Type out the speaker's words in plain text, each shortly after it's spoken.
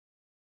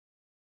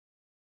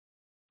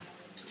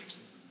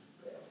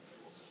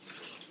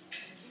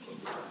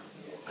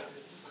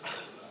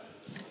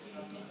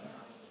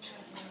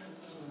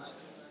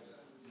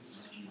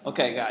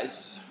Okay,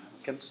 guys,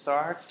 we can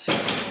start.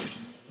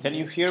 Can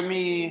you hear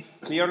me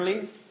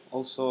clearly?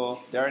 Also,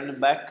 they're in the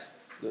back.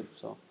 Good.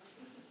 So,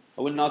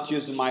 I will not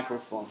use the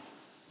microphone.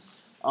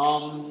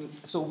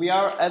 So we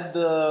are at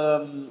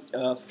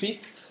the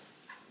fifth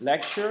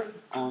lecture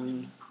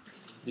on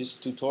these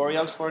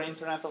tutorials for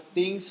Internet of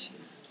Things.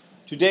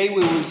 Today we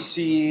will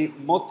see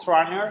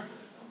MoteRunner,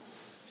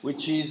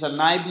 which is an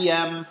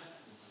IBM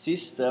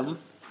system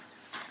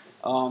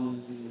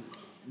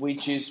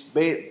which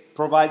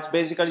provides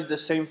basically the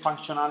same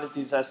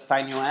functionalities as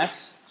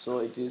TinyOS. So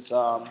it is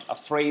a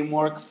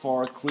framework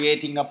for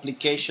creating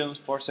applications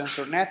for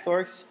sensor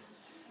networks,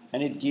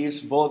 and it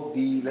gives both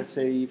the, let's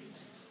say,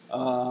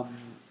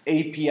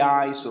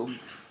 APIs, so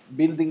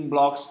building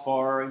blocks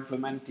for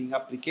implementing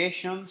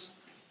applications.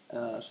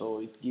 So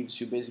it gives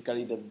you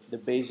basically the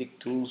basic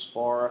tools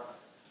for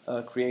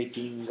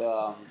creating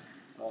a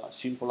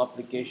simple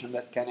application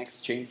that can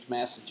exchange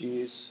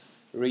messages,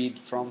 read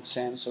from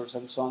sensors,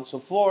 and so on and so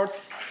forth.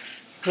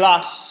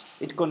 Plus,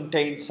 it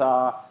contains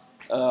a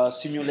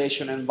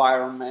simulation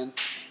environment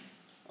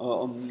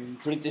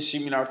pretty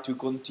similar to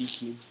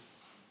Contiki.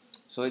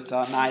 So it's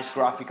a nice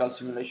graphical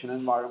simulation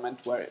environment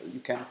where you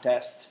can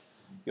test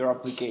your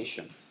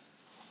application.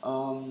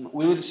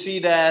 We will see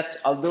that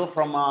although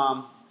from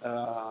a,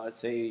 let's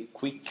say,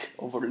 quick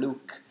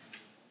overlook,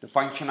 the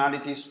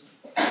functionalities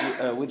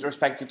with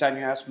respect to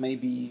TinyOS may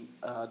be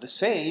the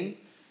same,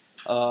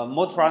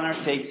 MoteRunner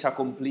takes a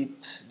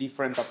complete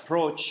different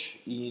approach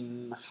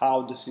in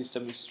how the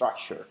system is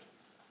structured.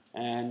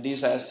 And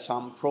this has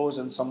some pros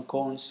and some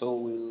cons, so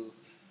we'll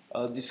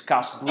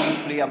discuss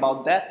briefly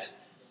about that.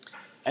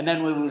 And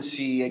then we will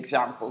see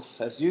examples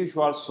as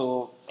usual,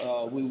 so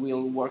we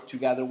will work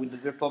together with the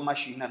virtual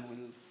machine and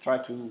we'll try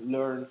to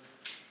learn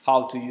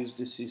how to use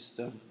the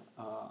system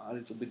a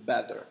little bit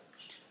better.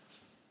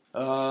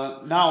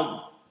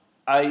 Now,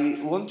 I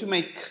want to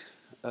make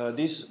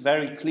this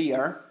very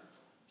clear.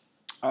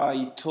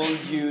 I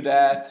told you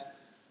that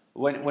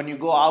when you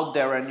go out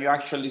there and you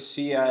actually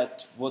see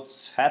at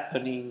what's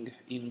happening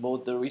in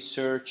both the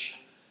research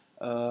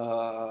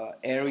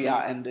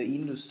area and the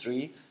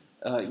industry,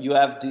 you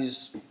have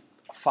this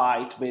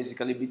fight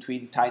basically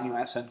between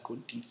TinyOS and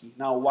Contiki.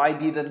 Now, why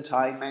didn't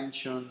I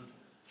mention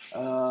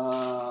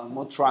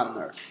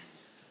MoteRunner?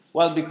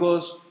 Well,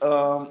 because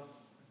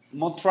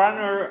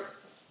MoteRunner,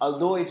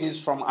 although it is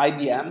from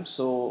IBM,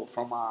 so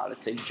from a,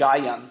 let's say,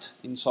 giant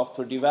in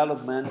software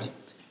development,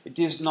 it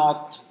is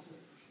not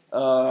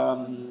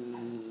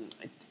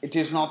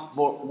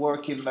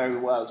working very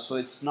well. So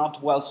it's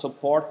not well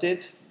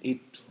supported.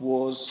 It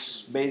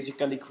was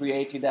basically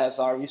created as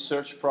a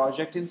research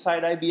project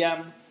inside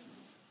IBM,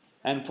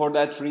 and for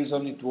that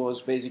reason it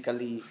was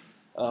basically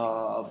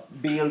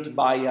built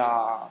by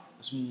a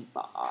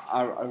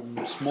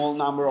small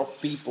number of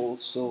people.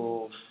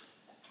 So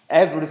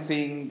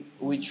everything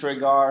which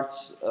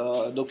regards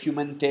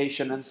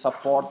documentation and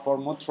support for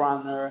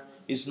MoteRunner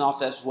is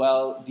not as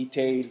well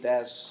detailed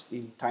as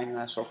in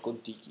TinyOS or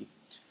Contiki.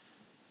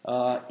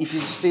 It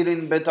is still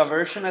in beta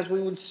version, as we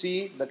will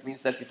see. That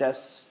means that it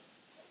has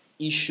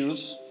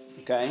issues,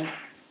 okay?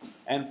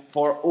 And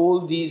for all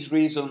these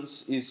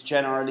reasons is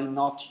generally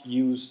not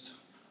used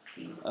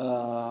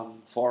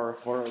for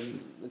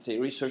let's say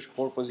research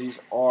purposes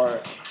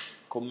or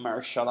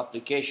commercial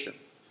application.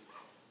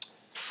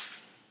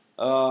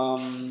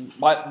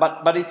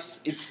 But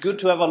it's good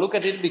to have a look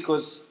at it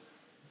because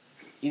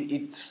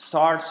it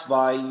starts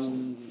by,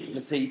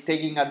 let's say,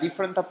 taking a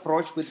different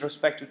approach with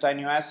respect to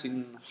TinyOS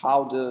in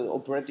how the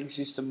operating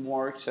system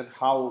works and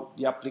how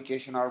the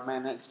applications are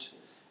managed,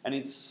 and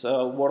it's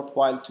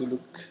worthwhile to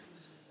look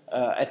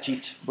at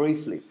it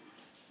briefly.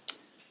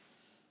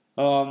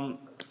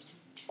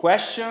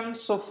 Questions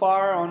so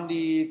far on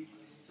the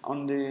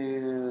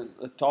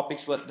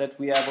topics that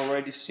we have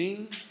already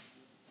seen?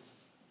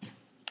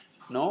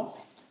 No?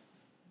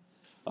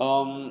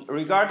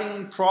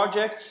 Regarding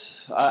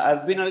projects,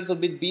 I've been a little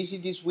bit busy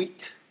this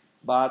week,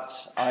 but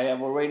I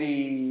have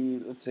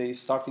already, let's say,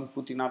 starting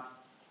putting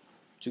up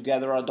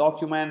together a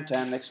document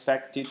and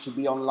expect it to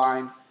be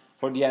online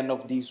for the end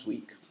of this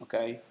week,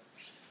 okay?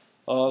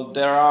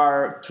 There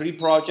are 3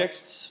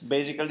 projects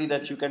basically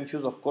that you can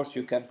choose. Of course,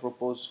 you can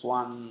propose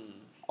one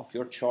of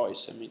your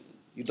choice. I mean,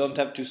 you don't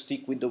have to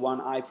stick with the one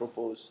I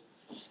propose.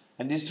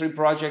 And these 3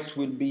 projects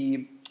will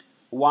be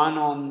one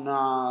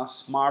on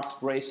smart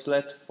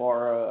bracelet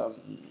for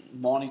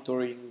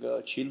monitoring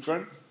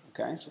children.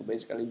 Okay, so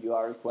basically you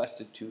are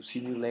requested to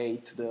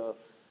simulate the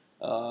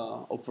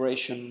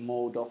operation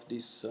mode of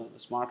these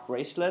smart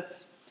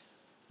bracelets.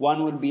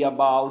 One will be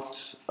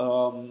about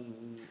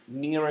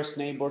nearest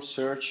neighbor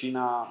search in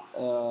a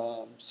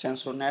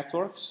sensor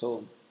network.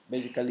 So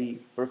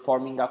basically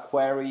performing a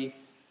query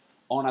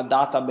on a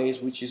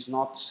database which is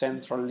not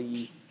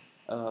centrally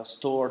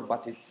stored,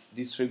 but it's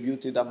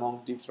distributed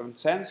among different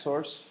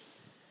sensors.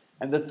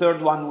 And the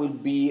third one will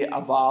be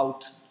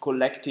about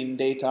collecting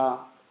data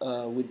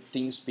with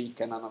ThinkSpeak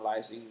and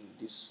analyzing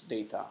this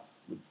data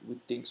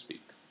with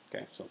ThinkSpeak.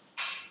 Okay, so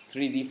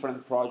 3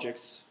 different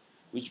projects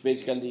which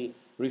basically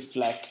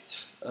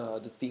reflect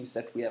the things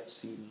that we have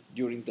seen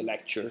during the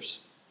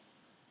lectures.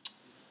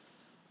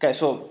 Okay,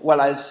 so,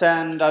 well, I'll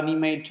send an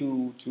email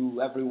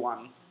to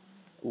everyone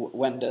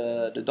when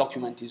the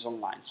document is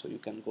online, so you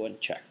can go and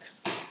check.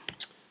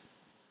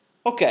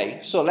 Okay,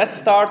 so let's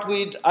start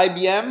with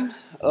IBM.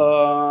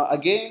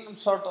 Again, I'm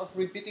sort of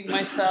repeating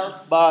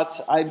myself, but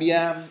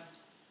IBM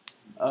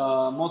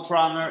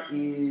MoteRunner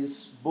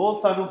is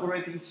both an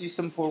operating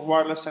system for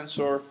wireless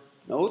sensor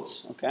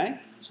nodes, okay?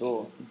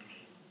 So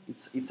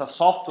it's a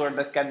software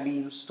that can be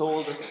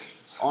installed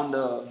on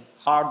the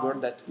hardware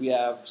that we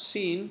have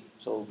seen,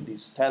 so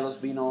these Telos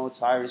B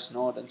nodes, Iris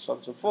node, and so on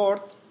and so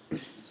forth.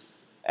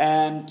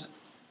 And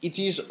it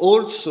is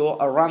also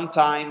a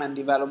runtime and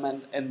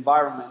development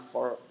environment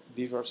for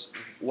visual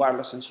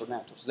wireless sensor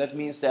networks. That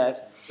means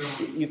that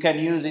you can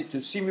use it to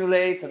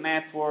simulate a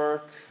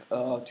network,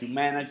 to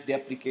manage the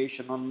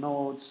application on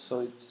nodes.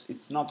 So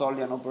it's not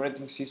only an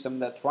operating system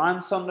that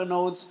runs on the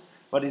nodes,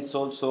 but it's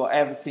also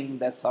everything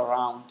that's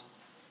around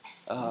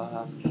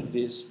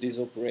this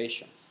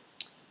operation.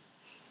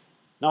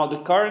 Now, the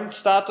current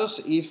status,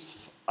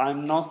 if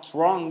I'm not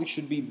wrong,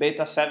 should be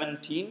beta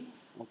 17.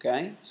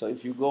 Okay, so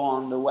if you go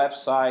on the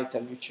website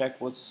and you check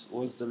what's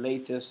the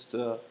latest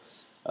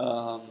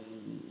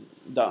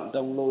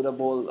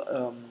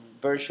downloadable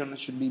version,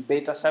 should be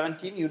beta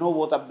 17. You know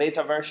what a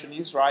beta version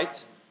is,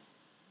 right?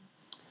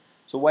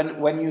 So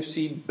when you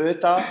see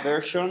beta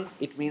version,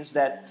 it means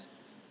that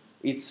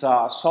it's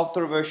a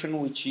software version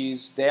which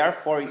is there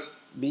for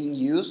being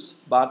used,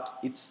 but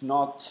it's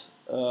not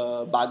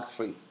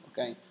bug-free.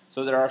 Okay,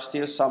 so there are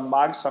still some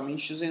bugs, some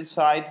issues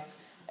inside,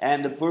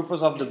 and the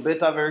purpose of the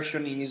beta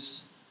version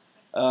is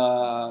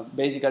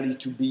basically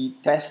to be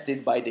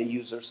tested by the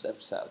users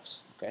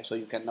themselves. Okay, so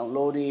you can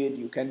download it,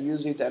 you can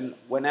use it, and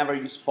whenever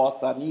you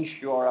spot an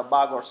issue or a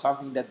bug or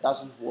something that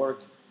doesn't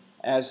work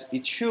as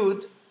it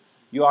should,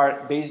 you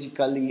are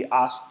basically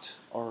asked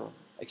or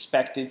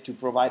expected to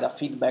provide a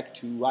feedback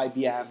to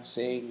IBM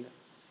saying,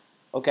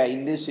 okay,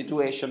 in this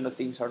situation the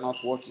things are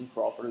not working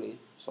properly,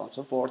 so on and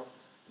so forth,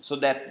 so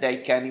that they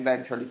can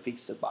eventually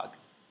fix the bug.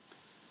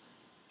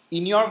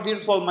 In your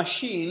virtual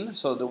machine,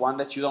 so the one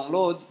that you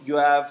download, you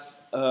have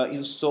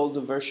installed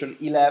the version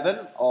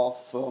 11 of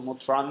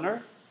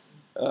MoteRunner.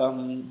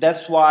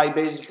 That's why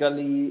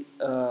basically,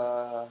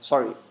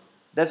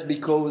 that's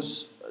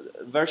because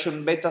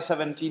version beta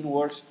 17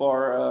 works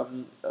for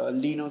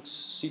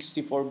Linux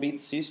 64-bit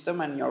system,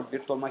 and your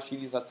virtual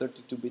machine is a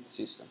 32-bit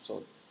system.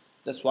 So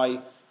that's why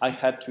I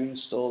had to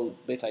install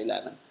beta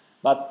 11.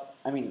 But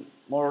I mean,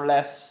 more or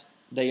less,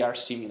 they are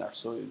similar,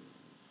 so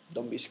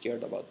don't be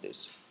scared about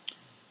this.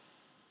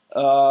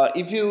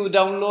 If you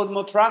download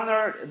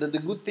MoteRunner, the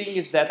good thing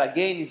is that,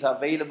 again, it's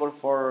available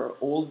for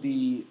all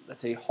the, let's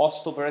say,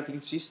 host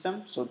operating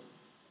system. So,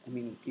 I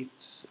mean, it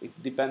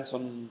depends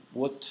on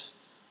what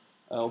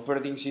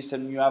operating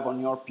system you have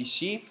on your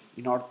PC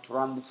in order to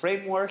run the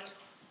framework.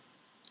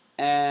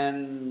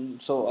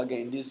 And so,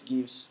 again, this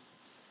gives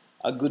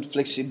a good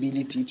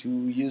flexibility to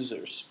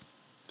users.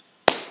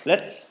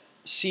 Let's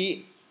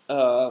see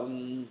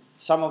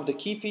some of the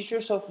key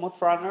features of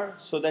MoteRunner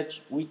so that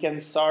we can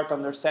start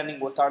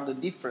understanding what are the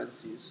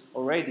differences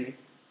already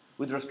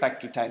with respect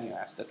to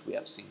TinyOS that we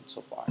have seen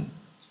so far.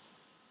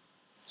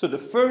 So the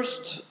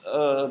first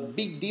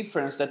big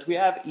difference that we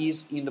have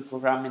is in the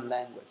programming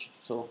language.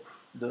 So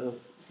the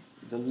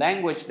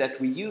language that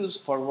we use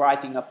for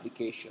writing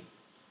application.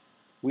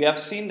 We have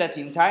seen that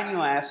in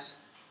TinyOS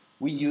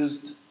we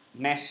used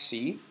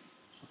NESC,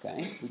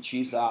 okay, which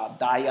is a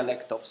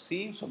dialect of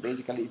C. So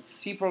basically it's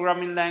C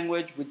programming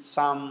language with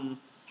some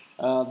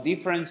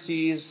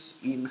differences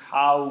in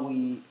how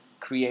we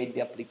create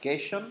the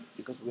application,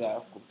 because we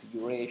have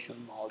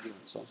configuration, module, and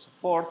so on and so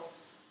forth.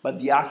 But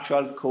the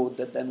actual code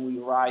that then we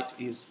write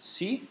is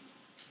C.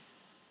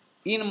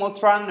 In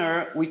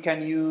MoteRunner, we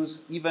can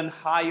use even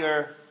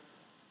higher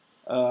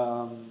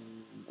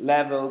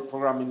level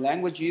programming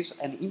languages,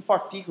 and in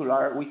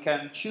particular, we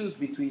can choose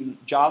between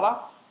Java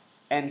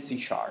and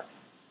C#.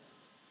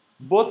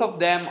 Both of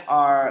them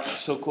are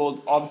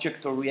so-called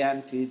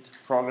object-oriented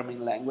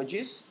programming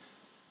languages,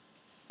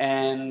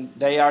 and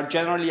they are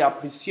generally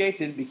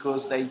appreciated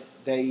because I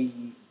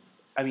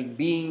mean,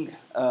 being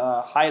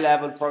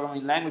high-level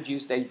programming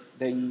languages, they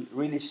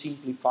really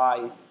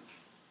simplify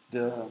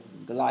the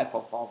life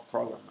of our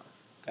programmer.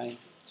 Okay,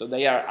 so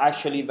they are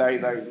actually very,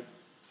 very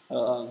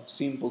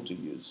simple to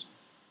use.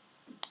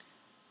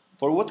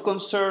 For what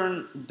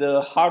concern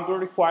the hardware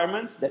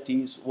requirements, that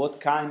is,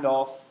 what kind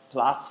of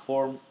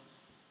platform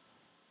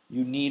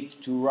you need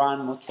to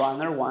run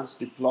MoteRunner once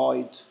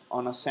deployed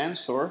on a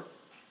sensor,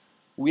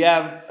 we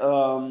have,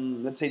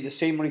 let's say, the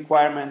same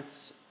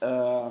requirements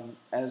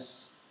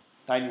as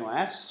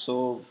TinyOS.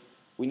 So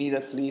we need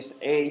at least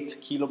 8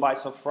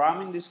 kilobytes of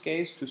RAM in this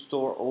case to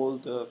store all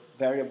the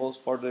variables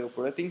for the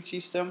operating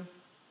system,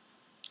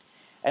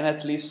 and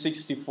at least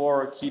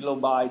 64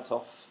 kilobytes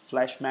of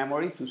flash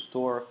memory to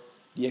store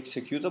the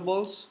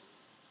executables.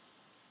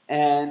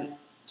 And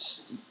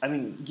I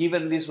mean,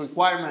 given these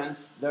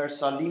requirements,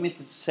 there's a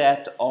limited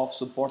set of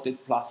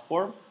supported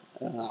platform.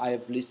 I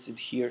have listed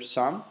here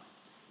some.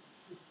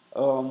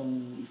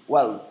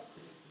 Well,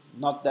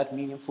 not that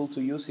meaningful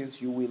to you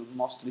since you will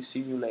mostly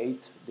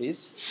simulate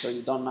this, so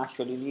you don't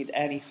actually need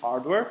any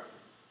hardware.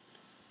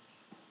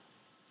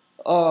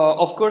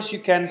 Of course, you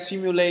can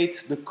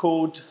simulate the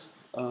code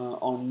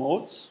on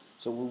modes,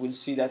 so we will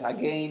see that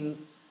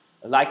again.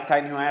 Like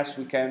TinyOS,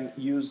 we can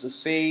use the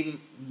same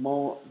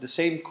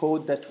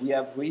code that we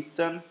have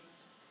written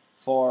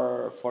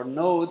for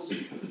nodes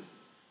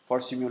for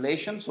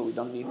simulation, so we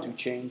don't need to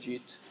change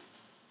it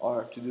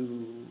or to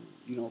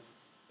do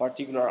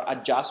particular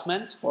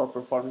adjustments for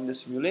performing the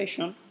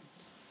simulation.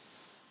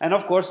 And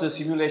of course, the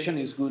simulation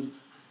is good,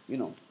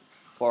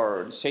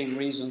 for the same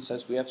reasons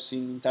as we have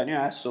seen in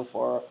TinyOS, so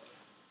for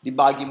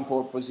debugging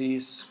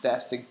purposes,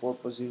 testing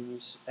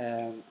purposes,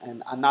 and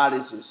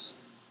analysis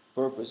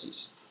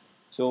purposes.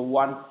 So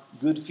one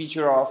good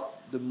feature of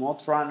the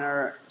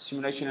MoteRunner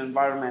simulation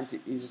environment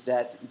is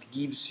that it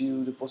gives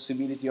you the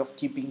possibility of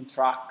keeping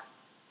track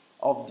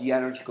of the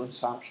energy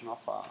consumption of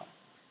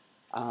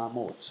a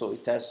mode. So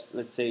it has,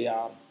 let's say,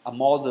 a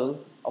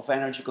model of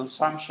energy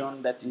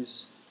consumption that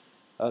is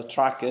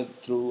tracked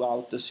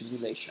throughout the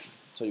simulation.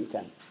 So you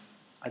can,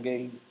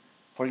 again,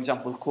 for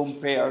example,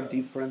 compare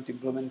different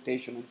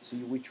implementations and see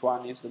which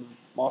one is the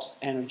most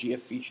energy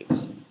efficient.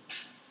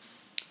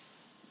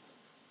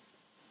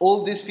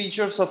 All these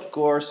features, of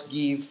course,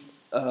 give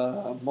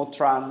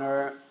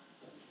MoteRunner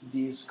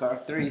these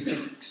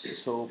characteristics,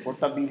 so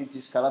portability,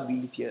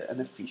 scalability, and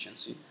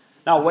efficiency.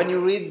 Now, when you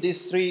read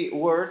these three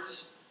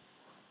words,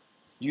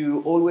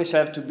 you always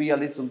have to be a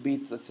little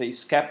bit, let's say,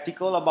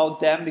 skeptical about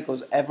them,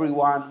 because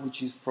everyone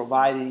which is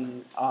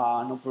providing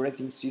an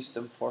operating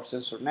system for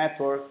sensor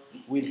network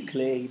will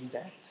claim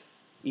that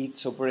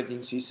its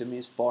operating system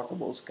is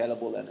portable,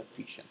 scalable, and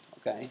efficient.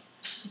 Okay,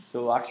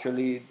 so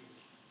actually,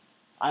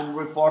 I'm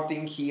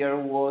reporting here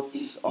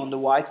what's on the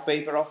white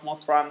paper of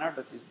MoteRunner,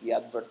 that is the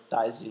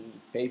advertising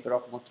paper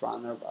of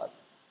MoteRunner, but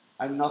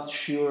I'm not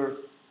sure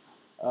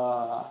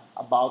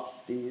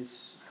about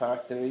this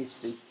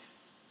characteristic,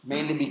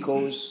 mainly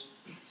because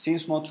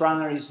since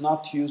MoteRunner is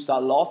not used a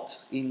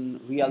lot in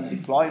real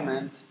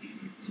deployment,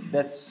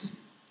 that's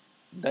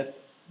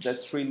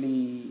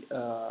really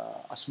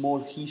a small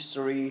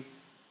history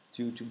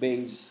to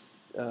base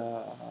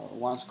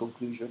one's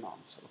conclusion on.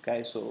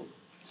 Okay, so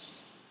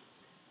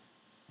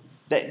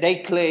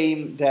they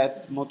claim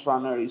that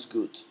MoteRunner is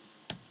good.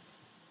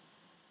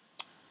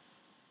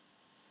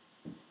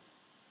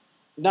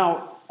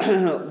 Now,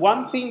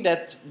 one thing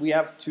that we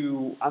have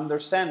to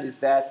understand is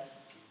that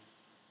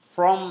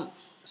from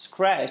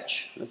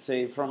scratch, let's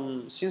say,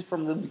 since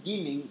from the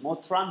beginning,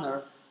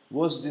 MoteRunner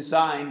was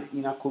designed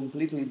in a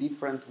completely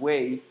different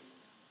way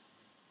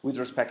with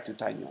respect to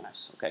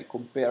TinyOS, okay,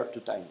 compared to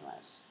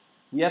TinyOS.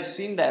 We have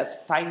seen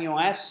that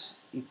TinyOS,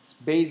 it's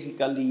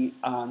basically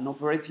an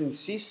operating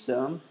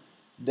system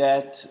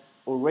that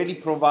already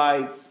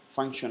provides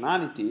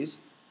functionalities,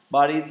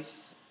 but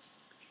it's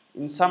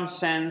in some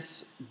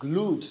sense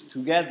glued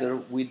together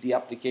with the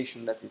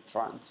application that it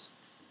runs.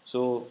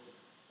 So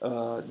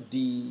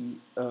the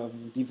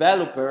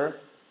developer,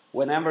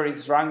 whenever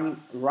it's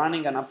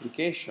running an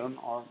application,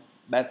 or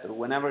better,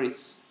 whenever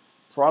it's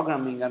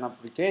programming an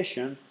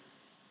application,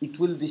 it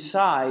will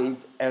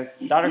decide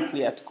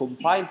directly at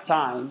compile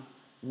time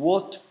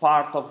what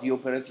part of the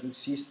operating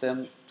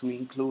system to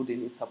include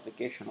in its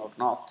application or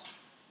not.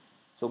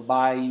 So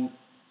by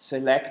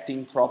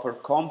selecting proper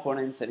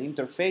components and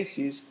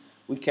interfaces,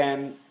 we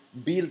can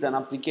build an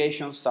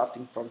application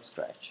starting from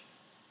scratch.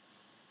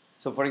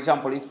 So for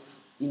example, if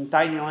in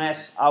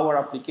TinyOS our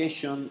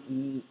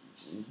application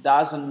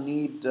doesn't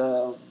need,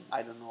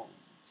 I don't know,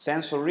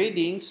 sensor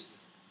readings,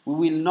 we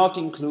will not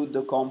include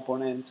the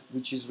component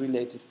which is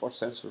related for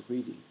sensor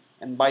reading.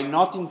 And by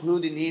not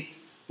including it,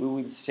 we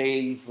will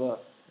save,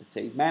 let's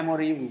say,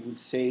 memory, we will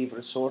save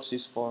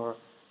resources for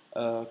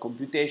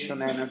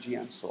computation energy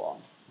and so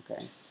on.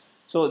 Okay,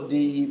 so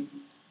the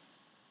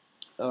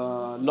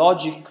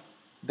logic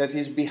that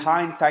is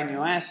behind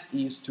TinyOS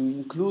is to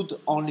include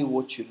only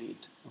what you need,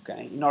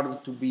 okay, in order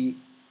to be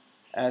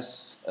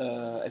as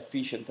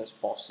efficient as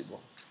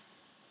possible.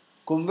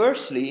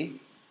 Conversely,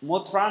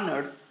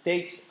 MoteRunner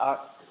takes a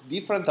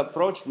different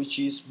approach which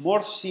is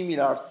more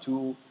similar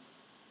to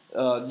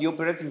the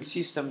operating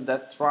system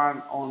that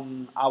run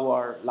on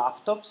our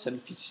laptops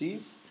and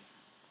PCs.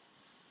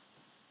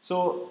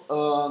 So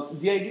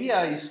the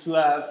idea is to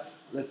have,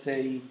 let's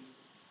say,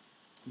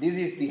 this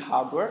is the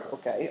hardware,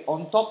 okay?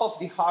 On top of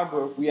the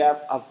hardware, we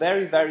have a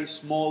very, very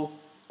small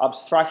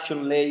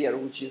abstraction layer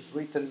which is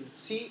written in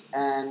C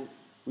and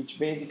which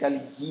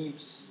basically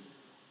gives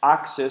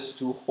access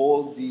to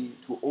all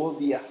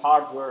the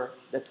hardware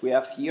that we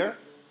have here,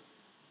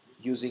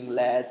 using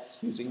LEDs,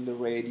 using the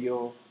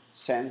radio,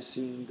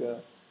 sensing,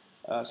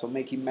 so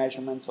making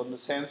measurements on the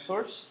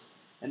sensors.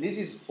 And this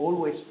is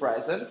always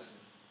present.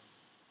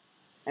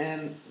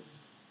 And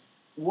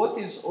what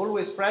is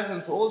always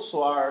present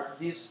also are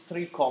these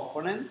three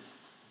components,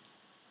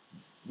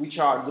 which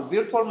are the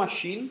virtual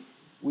machine,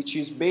 which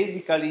is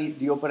basically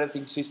the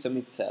operating system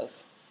itself.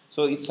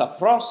 So it's a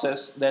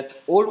process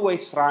that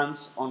always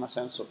runs on a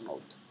sensor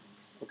node,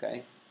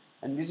 okay?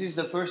 And this is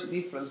the first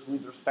difference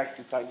with respect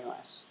to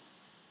TinyOS.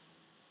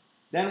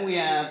 Then we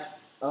have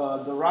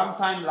the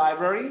runtime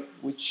library,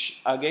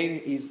 which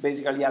again is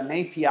basically an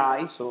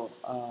API, so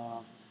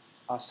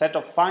a set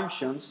of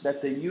functions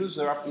that the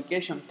user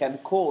application can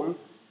call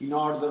in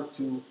order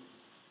to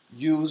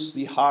use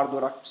the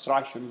hardware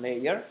abstraction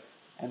layer,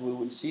 and we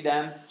will see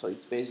them. So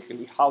it's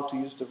basically how to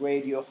use the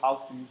radio,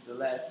 how to use the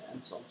LEDs,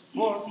 and so on and so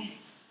forth.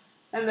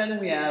 And then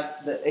we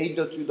have the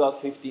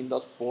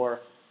 8.2.15.4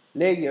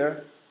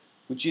 layer,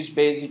 which is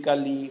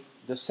basically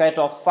the set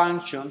of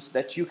functions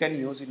that you can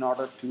use in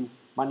order to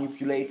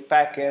manipulate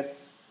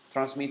packets,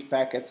 transmit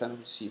packets, and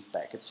receive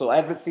packets. So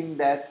everything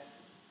that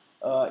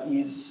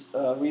is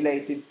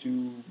related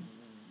to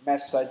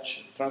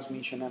message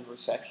transmission and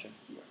reception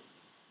here.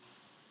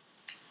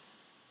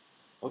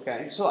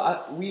 Okay,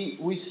 so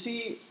we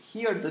see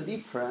here the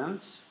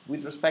difference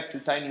with respect to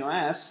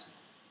TinyOS.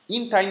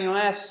 In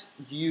TinyOS,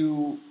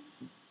 you,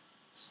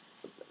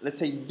 let's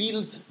say,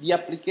 build the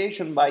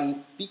application by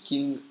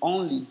picking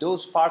only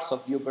those parts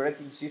of the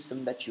operating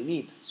system that you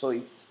need. So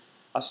it's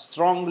a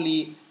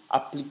strongly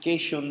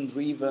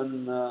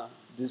application-driven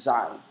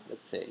design,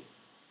 let's say.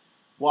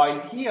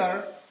 While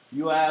here,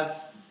 you have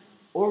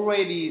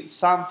already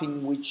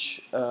something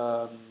which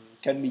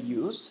can be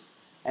used,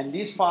 and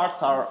these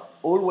parts are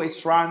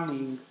always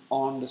running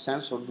on the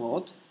sensor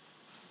node.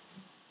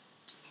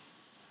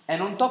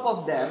 And on top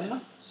of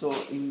them, so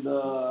in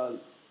the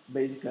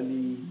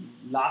basically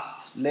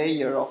last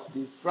layer of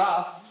this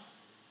graph,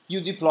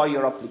 you deploy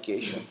your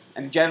application.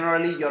 And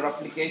generally, your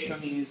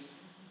application is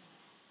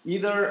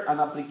either an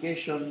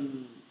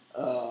application,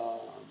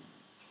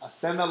 a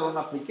standalone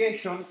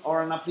application,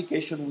 or an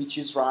application which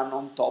is run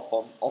on top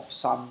of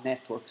some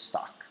network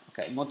stack.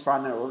 Okay,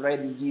 MoteRunner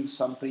already gives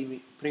some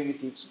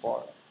primitives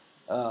for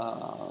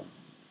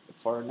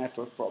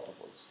network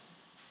protocols.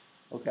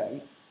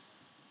 Okay,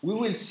 we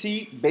will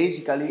see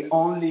basically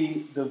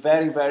only the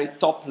very, very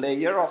top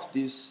layer of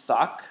this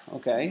stack.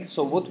 Okay,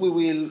 so what we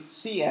will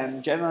see,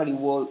 and generally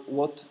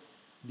what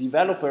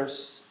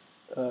developers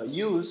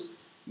use,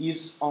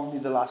 is only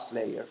the last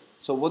layer.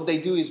 So what they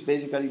do is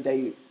basically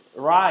they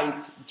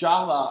write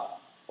Java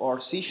or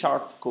C#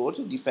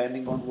 code,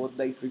 depending on what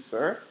they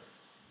prefer.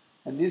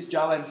 And this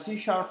Java and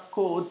C#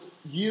 code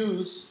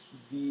use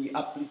the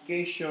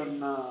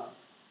application,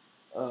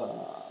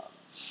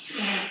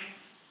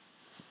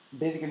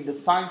 basically the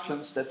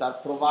functions that are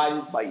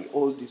provided by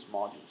all these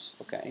modules,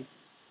 okay?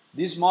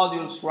 These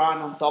modules run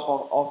on top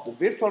of the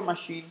virtual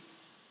machine,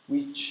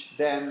 which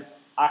then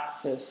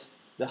access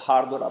the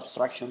hardware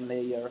abstraction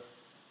layer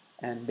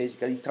and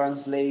basically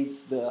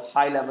translates the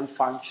high-level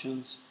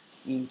functions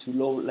into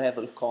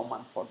low-level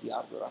command for the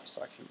hardware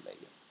abstraction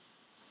layer.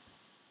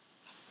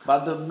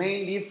 But the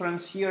main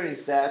difference here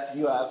is that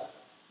you have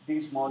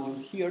this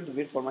module here, the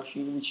virtual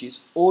machine, which is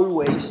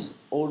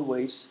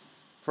always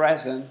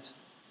present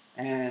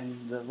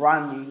and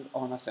running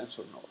on a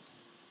sensor node.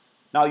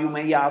 Now you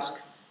may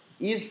ask,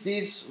 is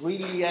this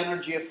really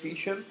energy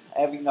efficient,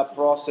 having a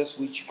process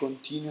which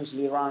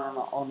continuously runs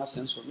on a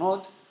sensor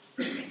node?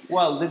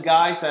 Well, the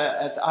guys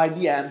at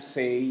IBM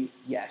say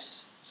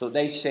yes. So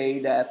they say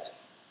that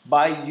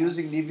by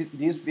using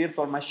this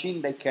virtual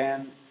machine, they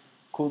can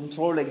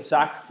control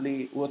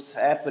exactly what's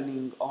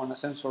happening on a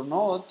sensor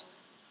node.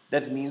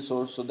 That means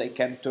also they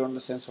can turn the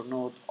sensor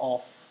node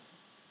off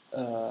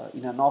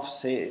in an off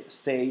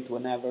state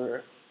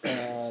whenever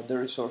the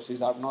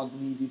resources are not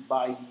needed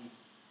by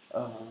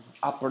the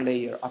upper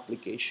layer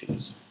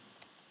applications.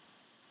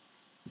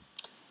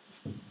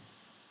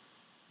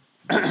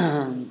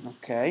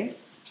 Okay.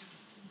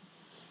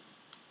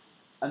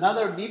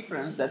 Another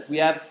difference that we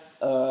have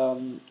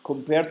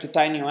compared to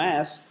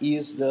TinyOS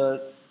is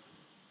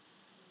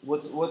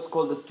what's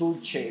called the tool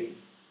chain.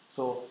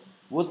 So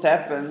what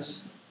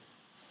happens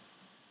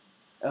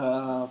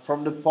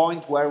from the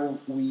point where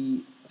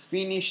we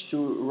finish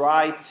to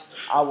write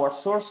our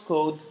source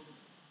code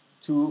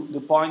to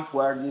the point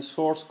where this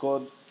source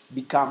code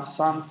becomes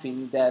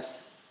something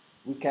that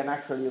we can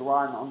actually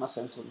run on a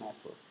sensor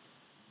network.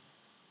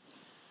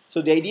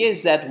 So the idea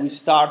is that we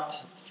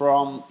start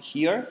from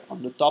here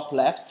on the top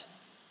left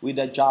with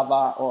a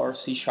Java or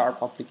C#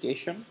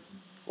 application,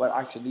 where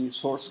actually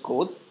source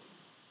code,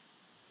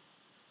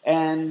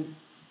 and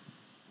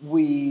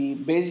we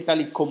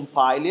basically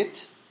compile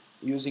it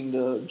using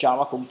the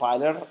Java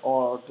compiler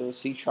or the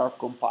C#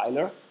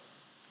 compiler.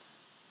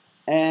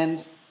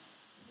 And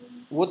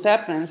what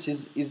happens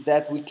is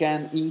that we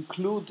can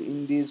include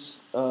in this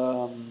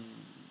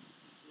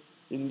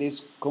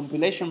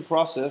compilation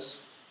process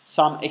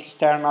some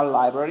external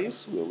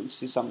libraries. We will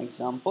see some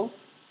example.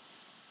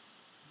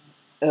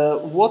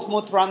 What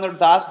MoteRunner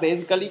does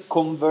basically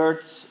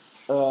converts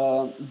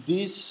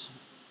this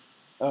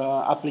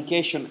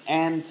application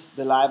and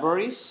the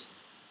libraries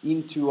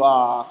into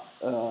a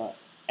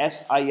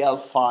SIL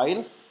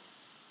file,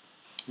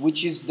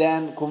 which is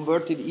then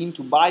converted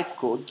into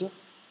bytecode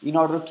in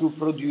order to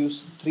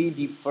produce three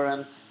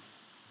different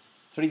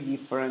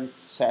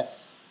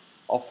sets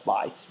of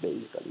bytes,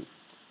 basically.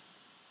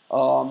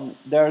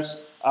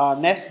 There's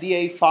an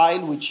SDA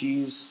file, which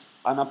is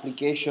an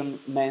application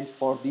meant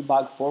for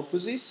debug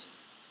purposes,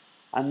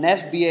 an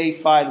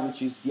SBA file,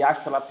 which is the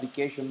actual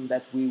application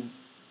that will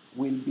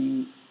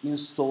be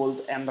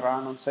installed and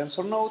run on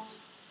sensor nodes,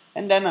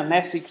 and then an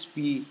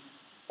SXP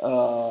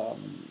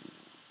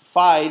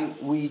file,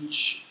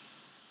 which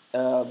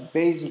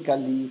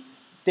basically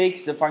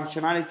takes the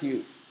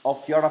functionality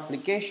of your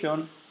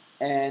application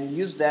and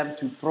use them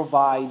to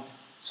provide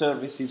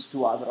services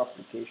to other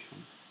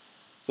applications.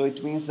 So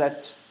it means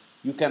that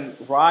you can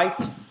write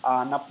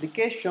an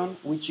application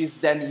which is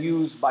then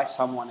used by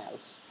someone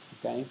else.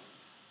 Okay?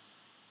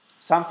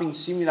 Something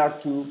similar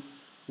to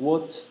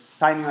what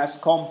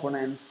TinyOS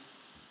components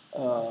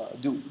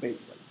do,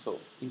 basically. So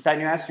in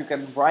TinyOS you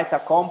can write a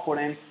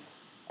component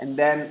and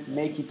then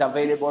make it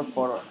available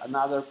for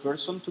another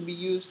person to be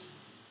used.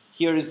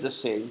 Here is the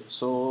same.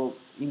 So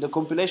in the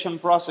compilation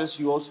process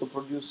you also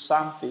produce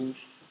something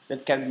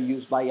that can be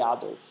used by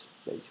others,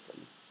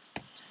 basically.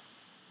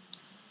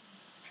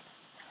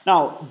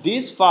 Now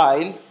this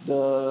file,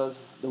 the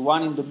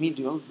one in the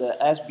middle, the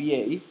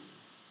SBA,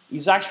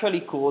 is actually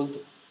called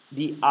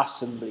the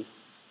assembly,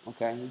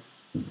 okay?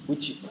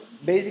 Which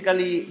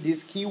basically,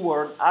 this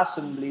keyword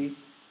assembly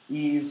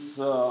is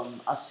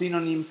a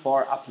synonym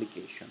for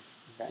application,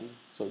 okay?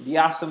 So the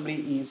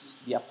assembly is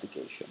the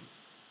application.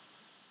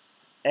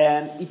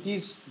 And it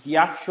is the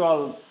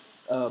actual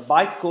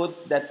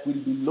bytecode that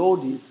will be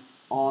loaded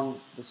on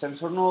the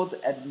sensor node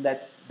and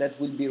that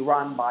will be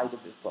run by the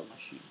virtual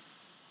machine.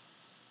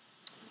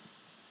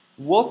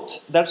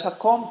 There's a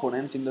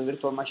component in the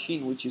virtual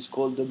machine which is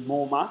called the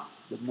MoMA,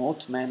 the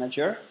Mote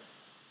Manager,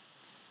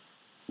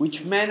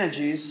 which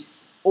manages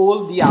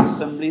all the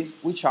assemblies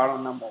which are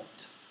on a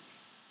mote.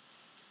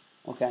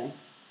 Okay?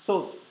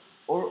 So,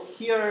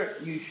 here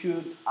you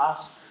should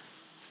ask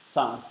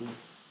something.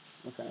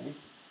 Okay?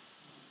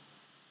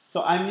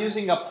 So I'm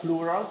using a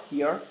plural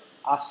here,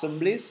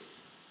 assemblies,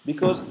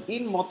 because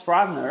in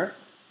MoteRunner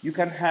you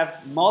can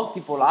have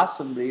multiple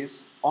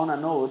assemblies on a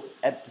node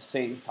at the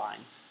same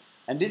time.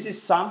 And this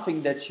is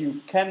something that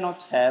you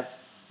cannot have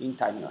in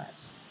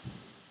TinyOS.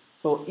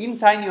 So in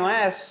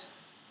TinyOS,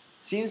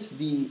 since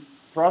the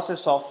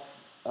process of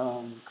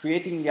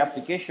creating the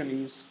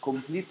application is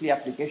completely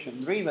application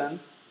driven,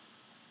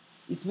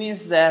 it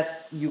means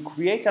that you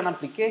create an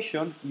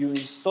application, you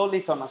install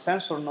it on a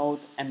sensor node,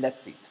 and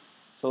that's it.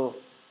 So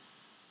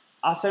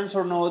a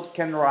sensor node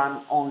can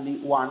run only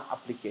one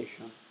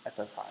application at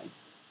a time.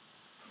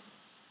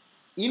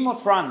 In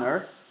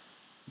MoteRunner,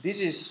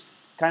 this is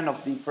kind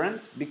of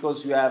different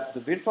because you have the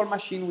virtual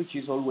machine which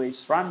is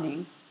always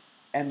running,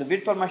 and the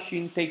virtual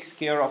machine takes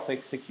care of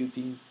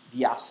executing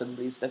the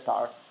assemblies that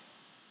are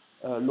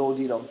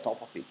loaded on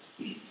top of it.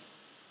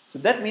 So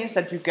that means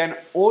that you can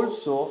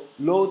also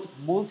load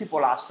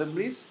multiple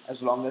assemblies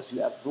as long as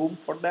you have room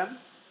for them,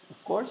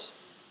 of course.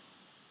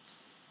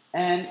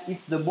 And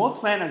it's the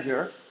Mote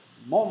Manager,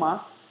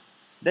 MoMA,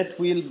 that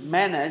will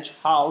manage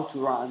how to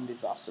run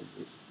these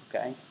assemblies.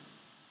 Okay?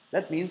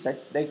 That means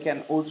that they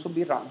can also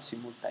be run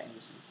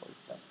simultaneously, for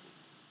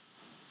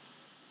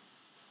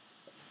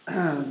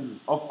example.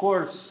 Of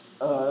course,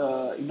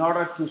 in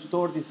order to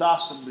store these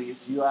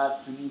assemblies, you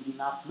have to need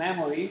enough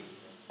memory.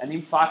 And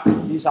in fact,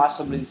 these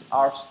assemblies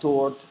are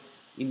stored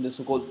in the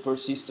so-called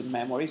persistent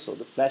memory, so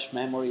the flash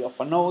memory of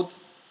a node.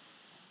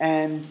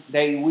 And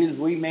they will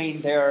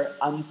remain there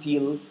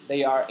until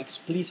they are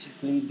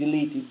explicitly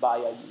deleted by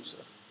a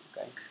user.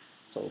 Okay?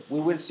 So we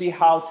will see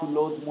how to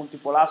load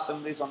multiple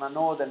assemblies on a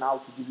node and how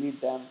to delete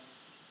them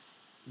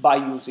by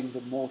using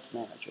the Mote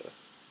Manager.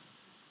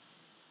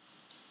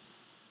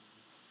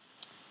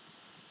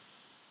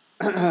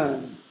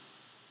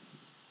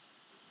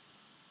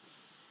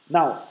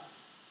 Now,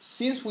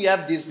 since we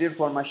have this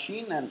virtual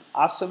machine and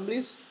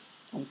assemblies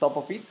on top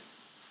of it,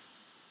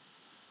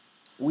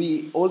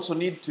 we also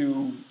need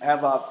to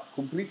have a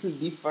completely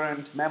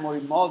different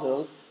memory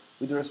model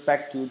with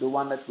respect to the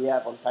one that we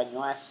have on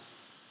TinyOS.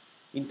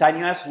 In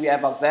TinyOS, we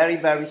have a very,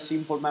 very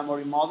simple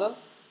memory model.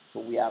 So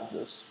we have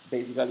this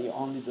basically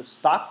only the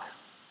stack,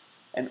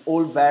 and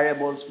all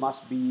variables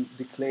must be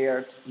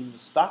declared in the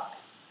stack.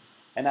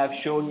 And I've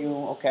shown you,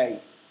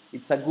 okay,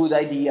 it's a good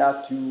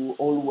idea to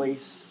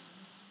always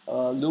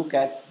look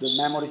at the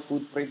memory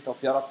footprint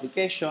of your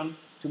application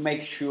to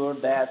make sure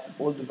that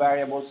all the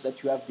variables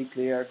that you have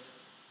declared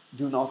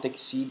do not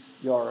exceed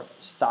your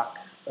stack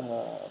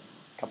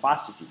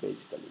capacity,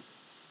 basically.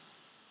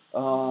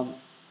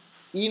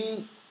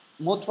 In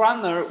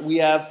MoteRunner, we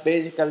have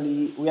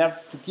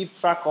to keep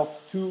track of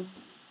two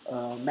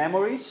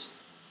memories.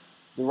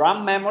 The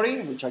RAM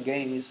memory, which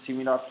again is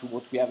similar to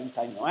what we have in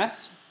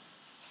TinyOS.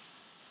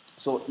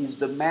 So is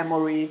the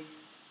memory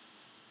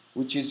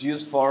which is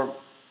used for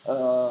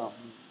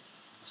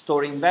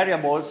storing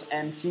variables,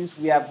 and since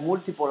we have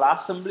multiple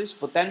assemblies,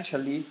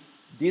 potentially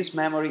this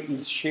memory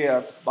is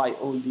shared by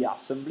all the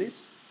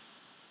assemblies.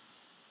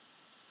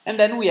 And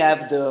then we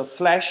have the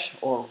flash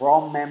or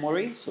ROM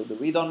memory, so the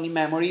read-only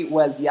memory,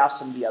 where the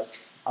assemblies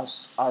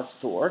are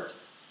stored.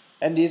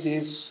 And this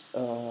is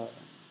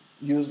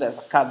used as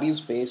a cabin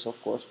space,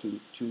 of course,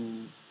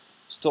 to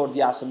store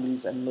the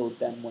assemblies and load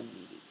them when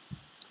needed.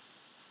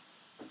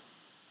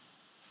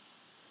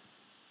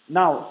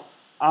 Now,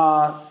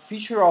 a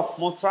feature of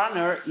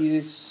MoteRunner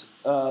is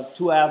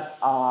to have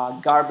a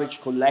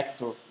garbage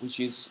collector, which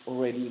is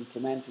already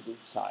implemented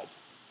inside.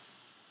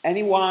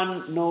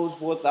 Anyone knows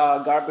what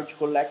a garbage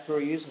collector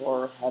is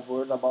or have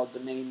heard about the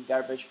name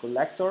garbage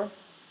collector?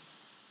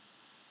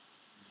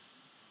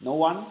 No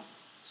one?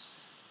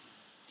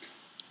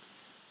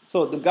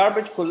 So the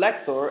garbage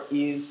collector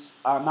is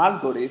an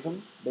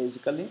algorithm,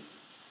 basically,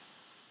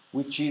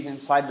 which is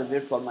inside the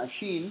virtual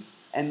machine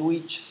and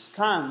which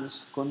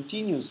scans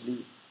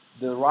continuously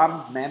the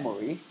RAM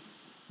memory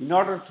in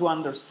order to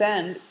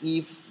understand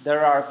if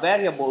there are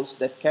variables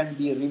that can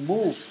be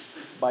removed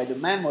by the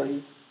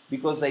memory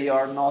because they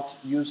are not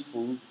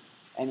useful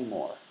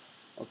anymore.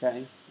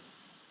 Okay?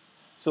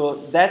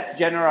 So that's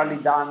generally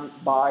done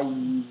by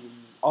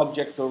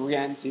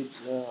object-oriented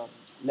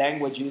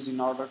languages in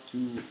order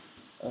to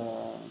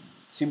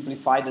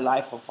simplify the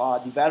life of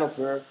a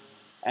developer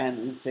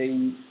and, let's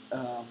say,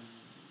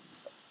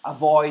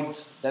 avoid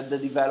that the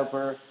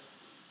developer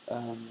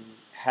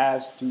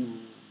has to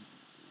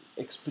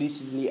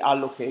explicitly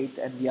allocate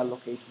and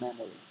deallocate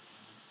memory.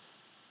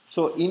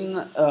 So in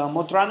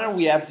MoteRunner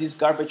we have this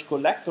garbage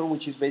collector,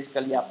 which is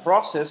basically a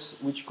process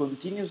which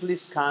continuously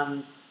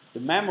scans the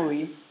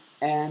memory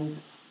and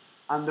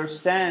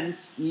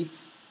understands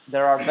if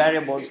there are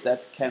variables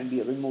that can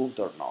be removed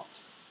or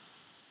not.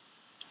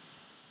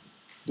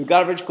 The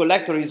garbage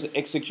collector is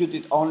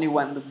executed only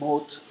when the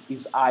mote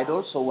is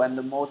idle, so when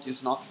the mote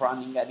is not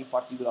running any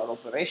particular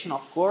operation,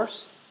 of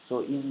course.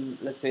 So in,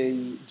 let's say,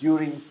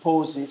 during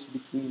pauses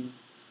between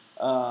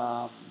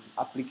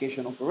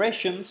application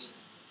operations.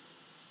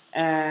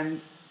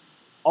 And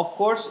of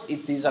course,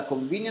 it is a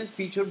convenient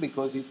feature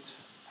because it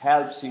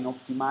helps in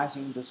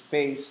optimizing the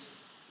space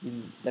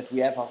that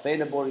we have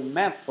available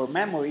for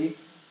memory,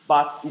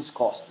 but is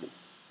costly.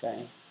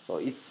 Okay, so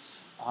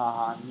it's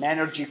an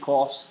energy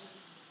cost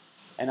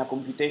and a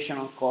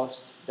computational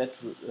cost that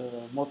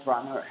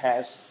MoteRunner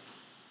has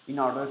in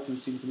order to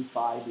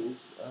simplify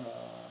this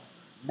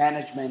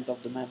management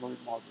of the memory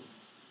model.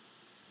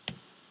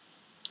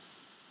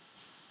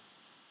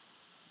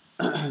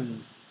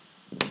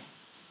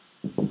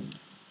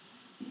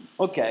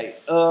 Okay,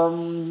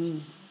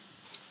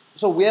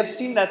 so we have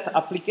seen that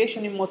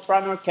application in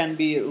MoteRunner can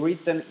be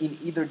written in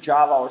either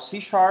Java or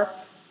C#,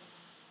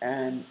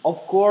 and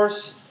of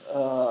course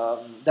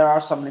there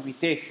are some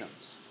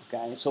limitations.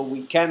 Okay, so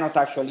we cannot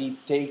actually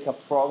take a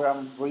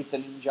program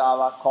written in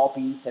Java,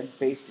 copy it, and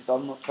paste it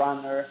on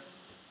MoteRunner,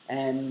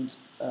 and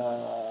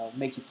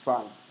make it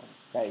run.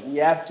 Okay, we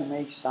have to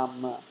make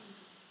some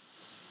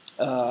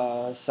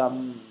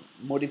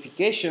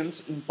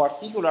modifications. In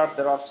particular,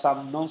 there are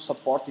some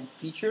non-supported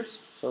features,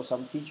 so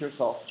some features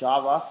of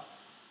Java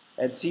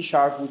and C#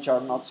 which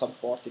are not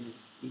supported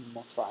in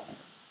MoteRunner.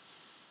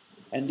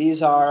 And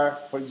these are,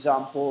 for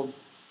example,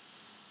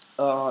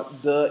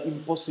 the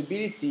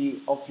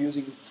impossibility of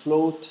using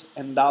float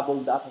and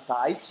double data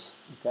types.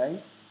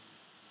 Okay,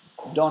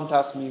 don't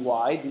ask me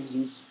why.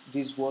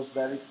 This was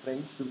very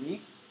strange to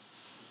me.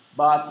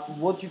 But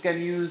what you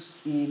can use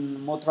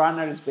in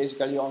MoteRunner is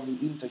basically only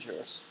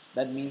integers.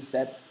 That means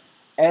that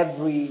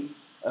every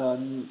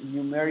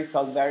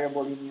numerical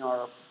variable in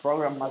your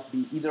program must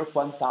be either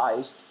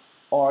quantized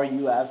or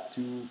you have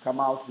to come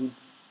out with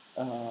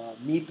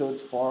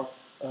methods for,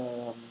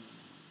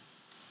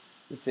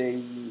 let's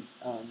say,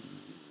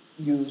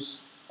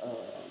 use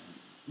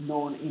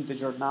known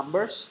integer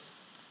numbers.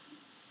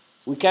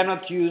 We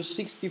cannot use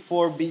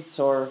 64 bits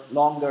or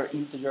longer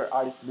integer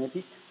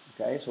arithmetic.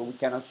 Okay, so we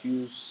cannot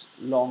use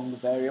long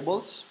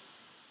variables.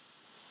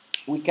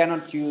 We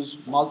cannot use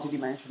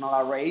multidimensional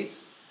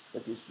arrays,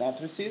 that is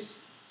matrices,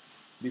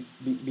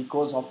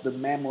 because of the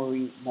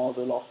memory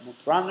model of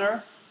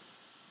MoteRunner.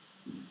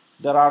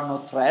 There are no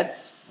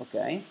threads,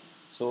 okay,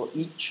 so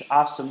each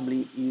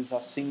assembly is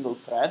a single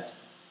thread.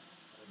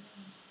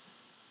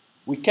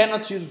 We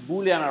cannot use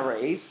Boolean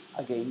arrays,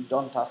 again,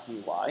 don't ask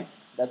me why.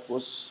 That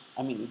was,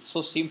 I mean, it's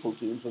so simple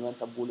to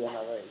implement a Boolean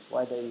arrays.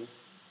 Why they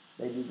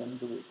didn't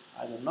do it,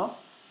 I don't know.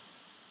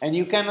 And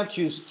you cannot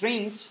use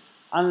strings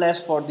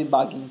unless for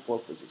debugging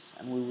purposes,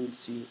 and we will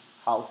see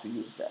how to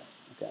use that,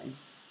 okay?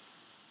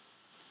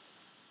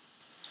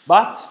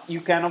 But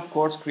you can, of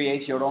course,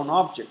 create your own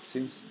objects,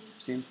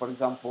 since for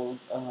example,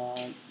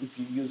 if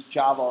you use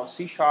Java or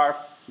C#,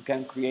 you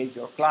can create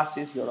your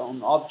classes, your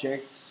own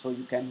objects, so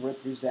you can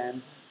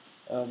represent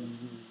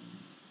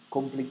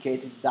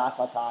complicated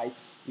data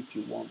types if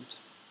you want.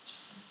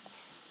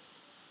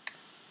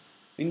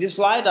 In this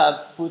slide,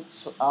 I've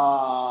put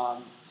a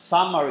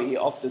summary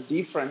of the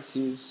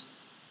differences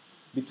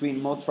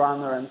between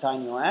MoteRunner and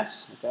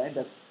TinyOS. Okay,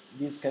 that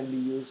this can be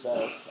used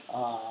as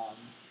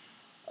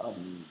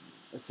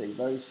let's say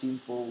very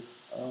simple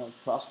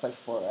prospect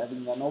for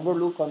having an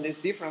overlook on these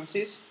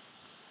differences.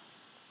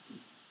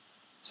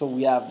 So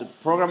we have the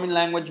programming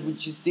language,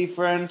 which is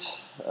different,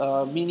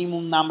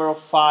 minimum number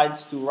of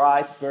files to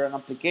write per an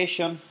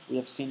application. We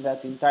have seen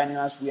that in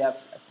TinyOS we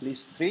have at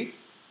least 3.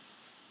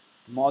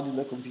 Module,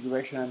 the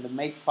configuration, and the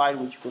make file,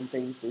 which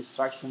contains the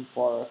instruction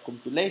for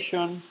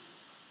compilation,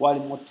 while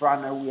in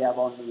MoteRunner we have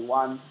only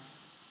one,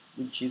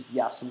 which is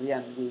the assembly,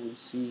 and we will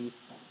see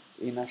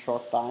in a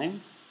short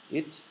time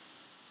it.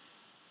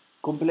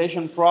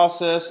 Compilation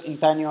process in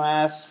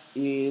TinyOS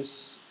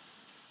is,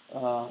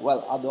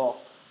 well, ad hoc.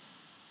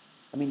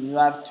 I mean, you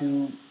have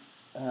to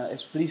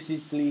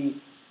explicitly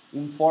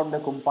inform the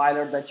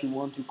compiler that you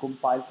want to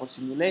compile for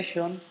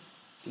simulation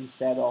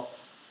instead of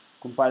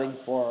compiling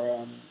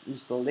for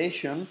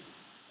installation,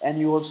 and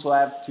you also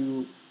have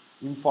to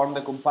inform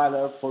the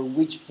compiler for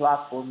which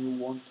platform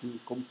you want to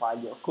compile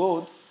your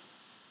code.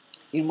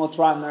 In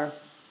MoteRunner,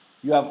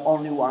 you have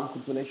only one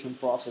compilation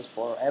process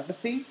for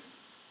everything.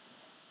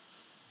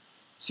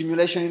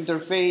 Simulation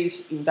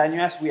interface, in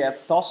TinyOS we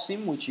have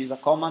TOSSIM, which is a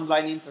command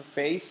line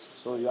interface,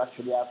 so you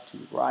actually have to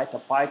write a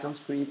Python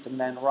script and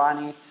then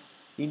run it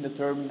in the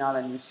terminal,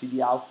 and you see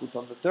the output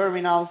on the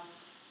terminal.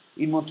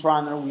 In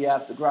MoteRunner we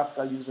have the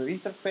graphical user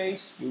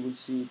interface. We will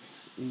see it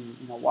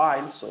in a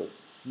while, so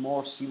it's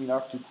more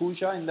similar to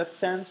Kuja in that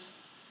sense.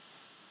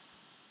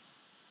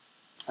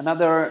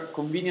 Another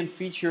convenient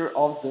feature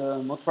of the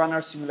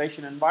MoteRunner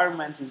simulation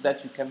environment is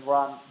that you can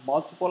run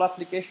multiple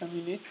applications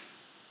in it,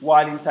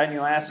 while in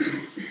TinyOS,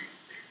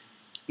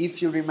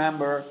 if you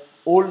remember,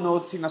 all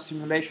nodes in a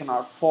simulation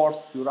are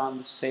forced to run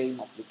the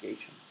same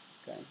application.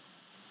 Okay?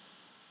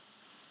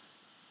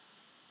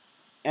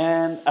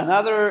 And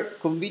another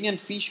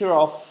convenient feature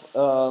of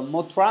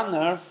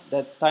MoteRunner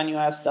that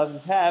TinyOS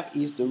doesn't have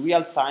is the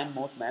real-time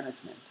mode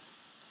management.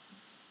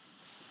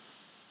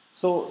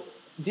 So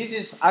this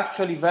is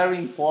actually very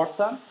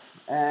important,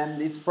 and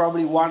it's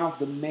probably one of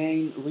the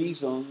main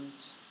reasons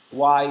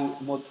why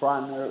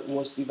MoteRunner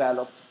was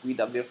developed with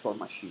a virtual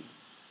machine.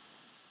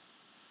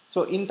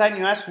 So in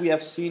TinyOS we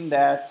have seen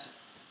that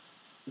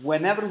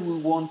whenever we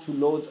want to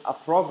load a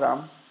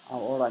program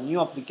or a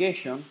new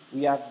application,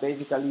 we have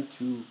basically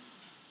to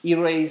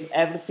erase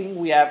everything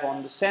we have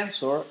on the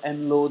sensor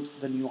and load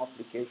the new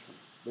application,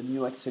 the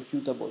new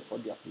executable for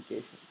the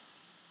application.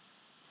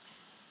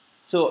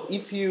 So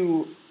if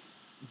you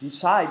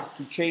decide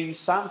to change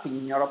something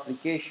in your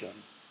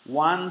application,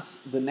 once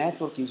the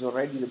network is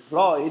already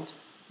deployed,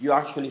 you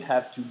actually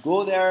have to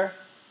go there,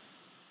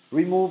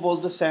 remove all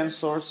the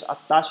sensors,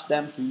 attach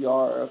them to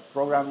your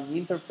programming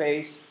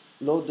interface,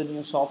 load the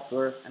new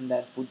software, and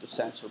then put the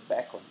sensor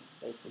back on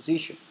their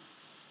position.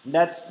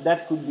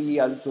 That could be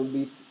a little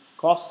bit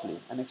costly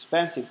and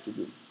expensive to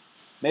do.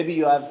 Maybe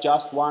you have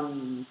just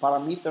one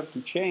parameter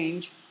to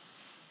change,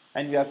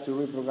 and you have to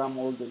reprogram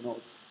all the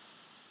nodes.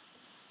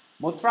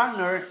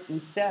 MoteRunner,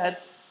 instead,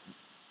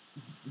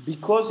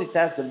 because it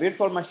has the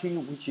virtual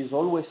machine which is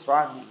always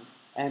running,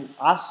 and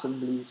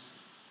assemblies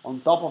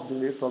on top of the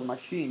virtual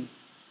machine,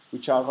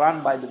 which are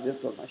run by the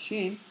virtual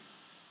machine,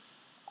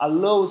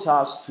 allows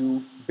us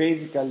to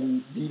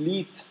basically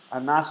delete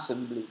an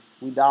assembly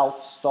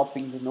without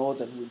stopping the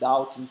node and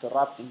without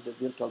interrupting the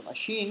virtual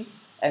machine,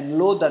 and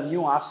load a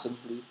new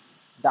assembly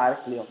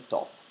directly on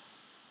top,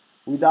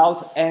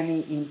 without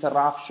any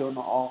interruption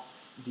of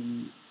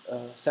the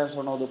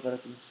sensor node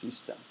operating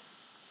system.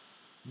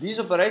 This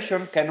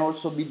operation can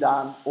also be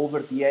done over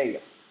the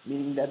air,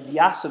 meaning that the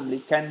assembly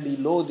can be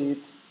loaded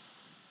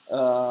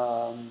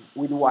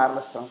with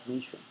wireless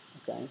transmission.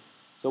 Okay?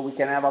 So we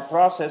can have a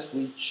process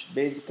which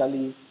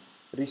basically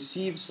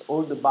receives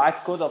all the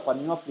bytecode of a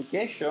new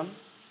application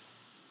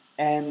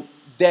and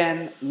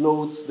then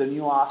loads the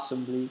new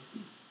assembly,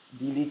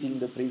 deleting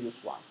the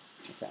previous one.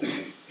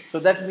 Okay? So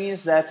that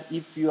means that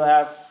if you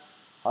have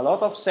a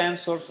lot of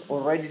sensors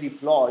already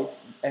deployed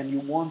and you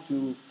want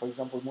to, for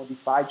example,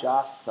 modify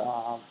just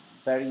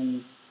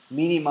very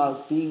minimal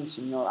things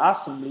in your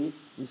assembly,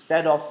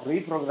 instead of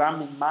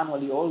reprogramming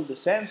manually all the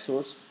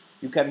sensors,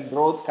 you can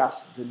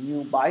broadcast the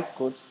new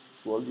bytecode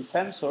to all the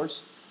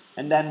sensors,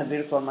 and then the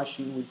virtual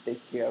machine will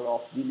take care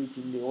of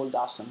deleting the old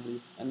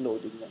assembly and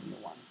loading the new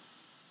one.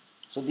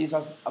 So these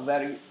are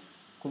very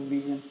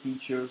convenient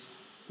features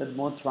that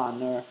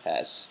MoteRunner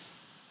has.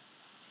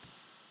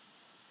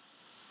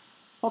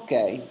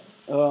 Okay.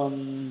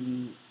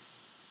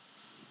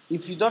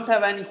 If you don't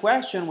have any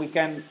question, we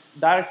can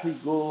directly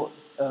go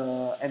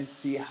and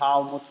see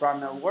how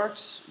MoteRunner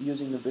works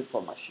using the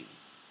virtual machine.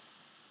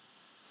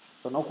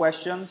 So no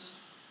questions?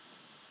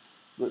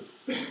 Good.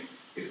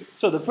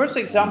 So the first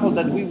example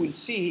that we will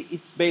see,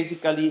 it's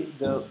basically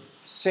the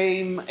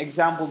same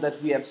example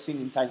that we have seen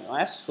in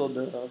TinyOS, so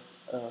the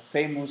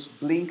famous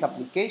Blink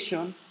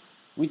application,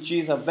 which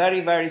is a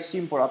very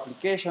simple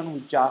application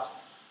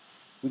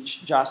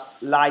which just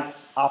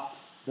lights up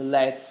the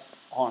LEDs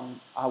on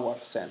our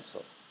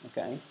sensor.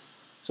 Okay?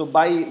 So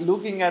by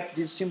looking at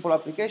this simple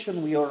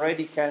application, we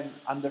already can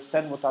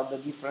understand what are the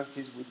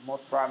differences with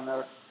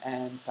MoteRunner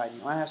and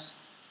TinyOS,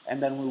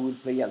 and then we will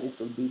play a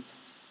little bit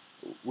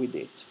with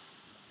it.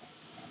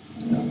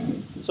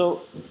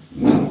 So,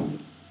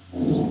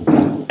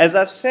 as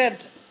I've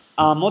said,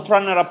 A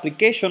MoteRunner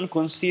application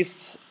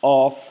consists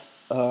of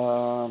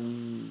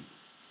one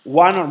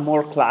or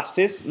more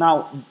classes.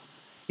 Now,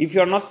 if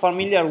you're not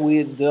familiar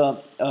with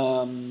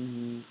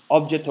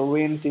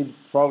object-oriented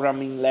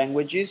programming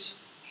languages,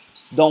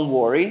 don't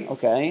worry,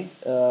 okay?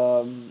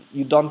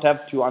 You don't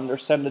have to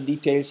understand the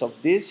details of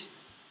this,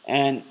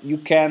 and you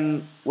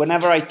can,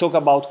 whenever I talk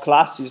about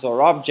classes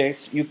or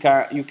objects, you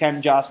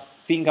can just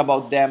think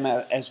about them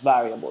as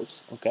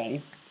variables,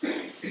 okay?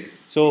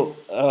 So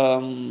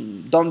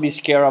don't be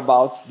scared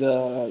about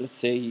the, let's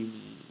say,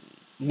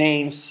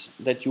 names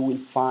that you will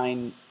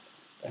find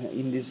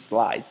in these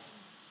slides.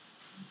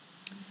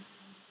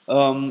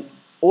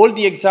 All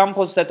the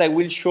examples that I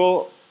will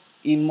show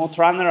in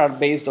MoteRunner are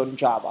based on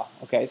Java,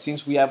 okay?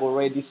 Since we have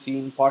already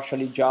seen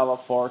partially Java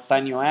for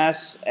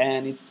TinyOS,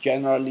 and it's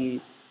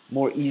generally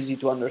more easy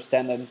to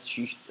understand than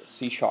C#.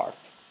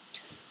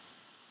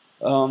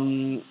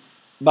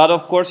 But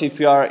of course, if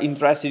you are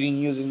interested in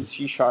using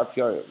C#,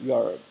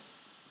 you're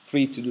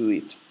free to do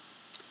it.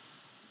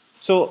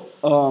 So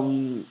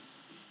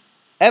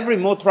every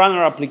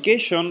MoteRunner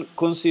application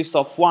consists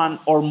of one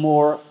or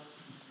more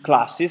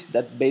classes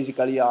that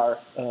basically are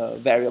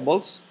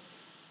variables,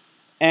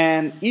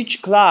 and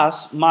each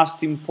class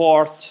must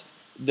import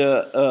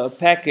the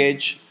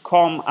package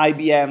com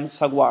IBM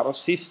Saguaro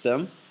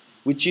system,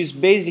 which is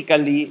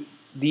basically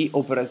the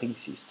operating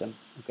system,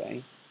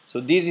 okay? So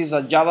this is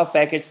a Java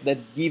package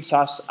that gives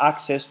us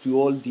access to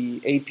all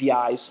the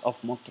APIs of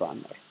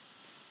MoteRunner.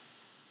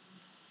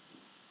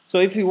 So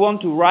if we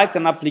want to write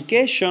an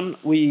application,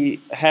 we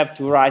have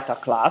to write a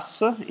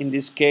class. In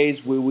this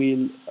case, we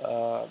will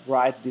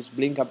write this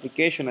Blink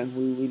application, and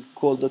we will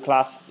call the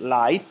class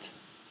light.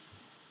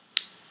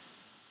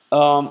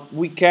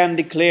 We can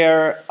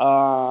declare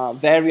a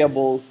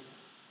variable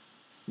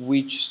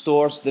which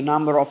stores the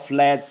number of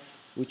LEDs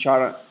which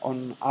are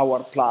on our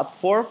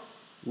platform.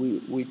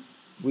 We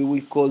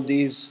will call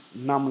this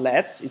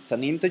num_LEDs. It's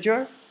an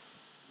integer.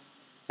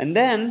 And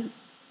then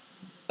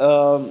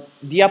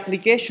the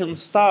application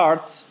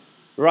starts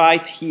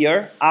right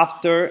here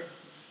after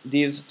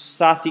this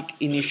static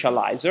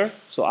initializer.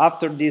 So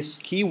after this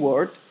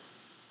keyword,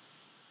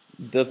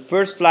 the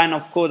first line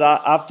of code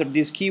after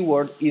this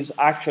keyword is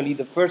actually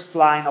the first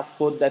line of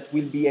code that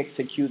will be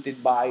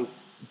executed by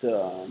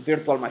the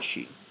virtual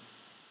machine.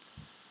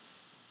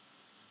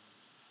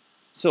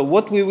 So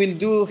what we will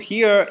do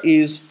here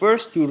is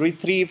first to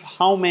retrieve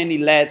how many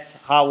LEDs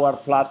our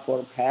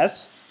platform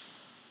has.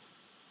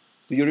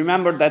 Do you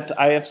remember that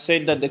I have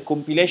said that the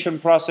compilation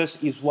process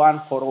is one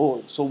for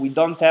all? So we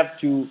don't have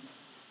to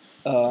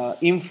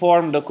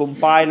inform the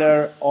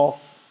compiler of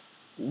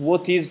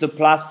what is the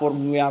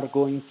platform we are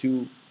going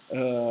to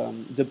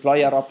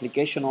deploy our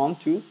application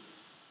onto.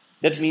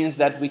 That means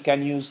that we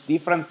can use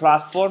different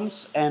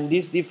platforms, and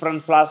these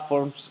different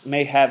platforms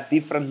may have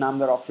different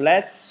number of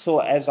LEDs. So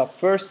as a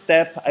first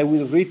step, I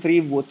will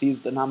retrieve what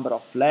is the number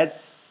of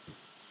LEDs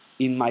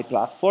in my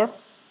platform.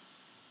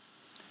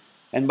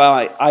 And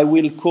I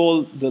will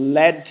call the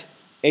LED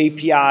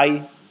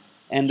API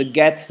and the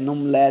get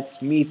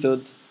num_LEDs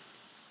method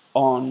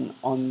on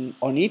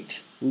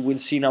it. We will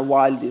see in a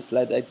while this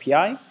LED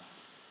API.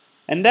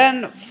 And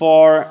then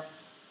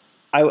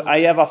I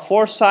have a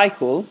for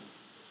cycle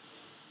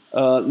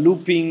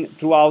looping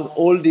throughout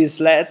all these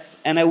LEDs,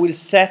 and I will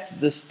set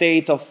the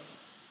state of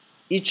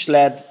each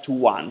LED to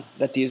 1.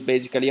 That is,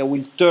 basically, I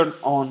will turn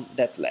on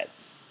that LED.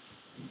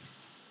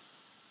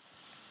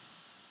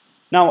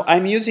 Now,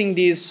 I'm using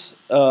this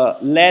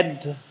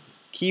LED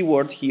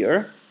keyword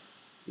here.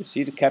 You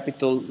see the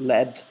capital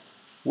LED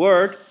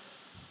word.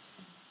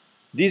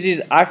 This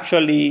is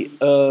actually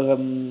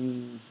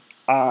an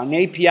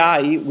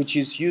API which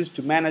is used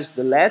to manage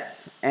the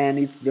LEDs, and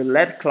it's the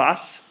LED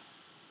class.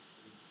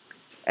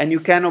 And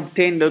you can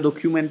obtain the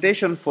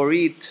documentation for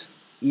it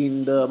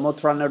in the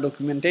MoteRunner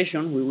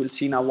documentation. We will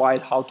see in a while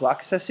how to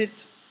access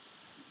it.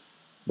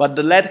 But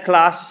the LED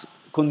class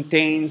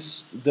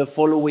contains the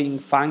following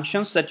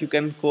functions that you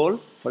can call.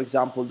 For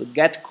example, the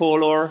get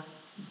color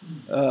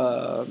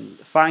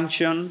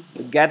function,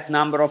 the get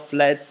number of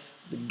LEDs,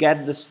 the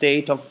get the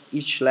state of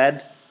each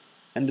LED,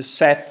 and the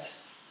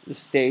set the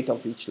state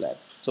of each LED.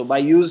 So by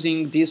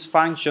using these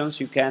functions,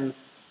 you can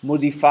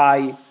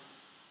modify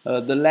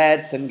the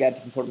LEDs and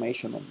get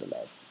information on the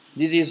LEDs.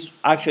 This is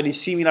actually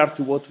similar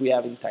to what we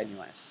have in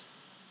TinyOS.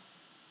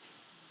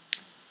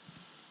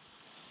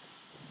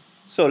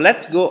 So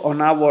let's go on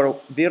our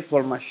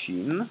virtual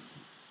machine,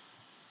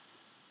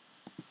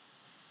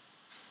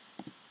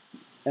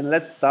 and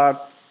let's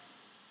start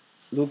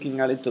looking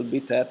a little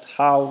bit at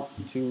how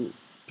to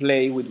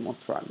play with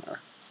MoteRunner.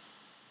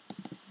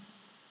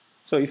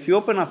 So if you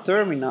open a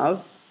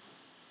terminal,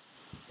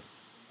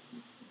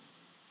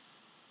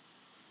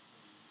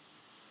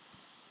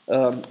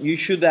 you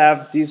should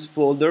have this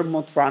folder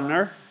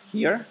MoteRunner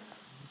here,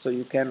 so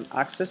you can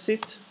access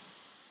it.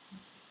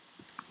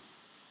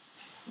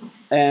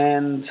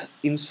 And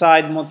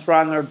inside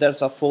MoteRunner,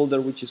 there's a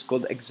folder which is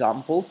called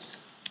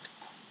examples.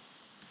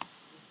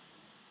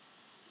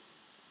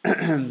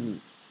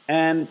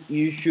 And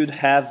you should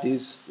have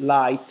this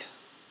light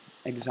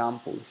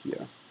example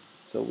here.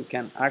 So we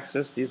can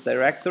access this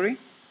directory.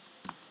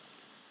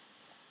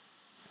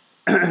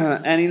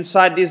 And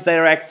inside this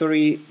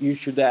directory, you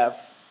should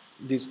have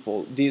this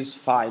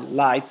file,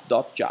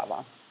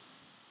 light.java,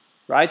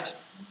 right?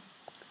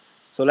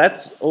 So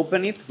let's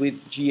open it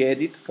with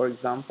gedit, for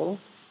example.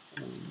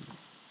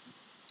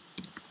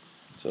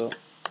 So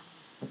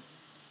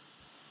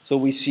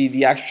we see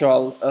the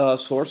actual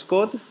source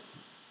code.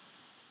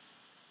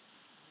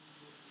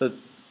 So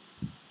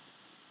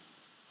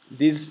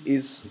this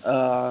is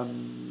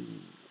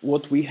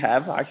what we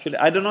have actually.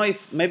 I don't know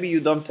if maybe you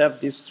don't have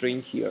this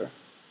string here,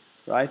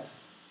 right?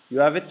 You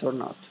have it or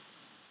not?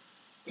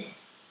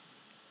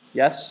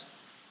 Yes?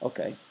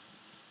 Okay.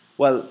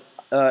 Well,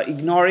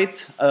 ignore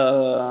it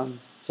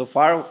so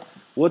far.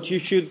 What you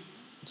should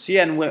see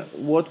and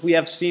what we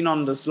have seen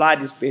on the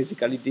slide is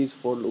basically this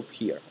for loop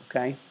here,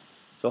 okay?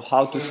 So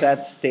how to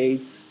set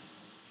states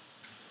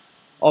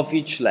of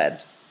each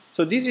LED.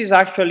 So this is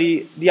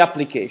actually the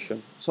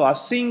application. So a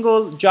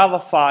single Java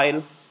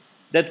file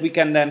that we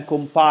can then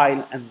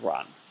compile and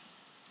run.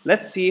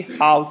 Let's see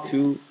how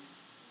to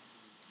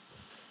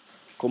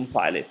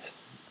compile it.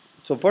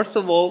 So first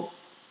of all,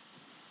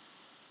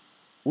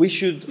 we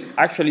should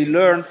actually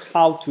learn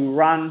how to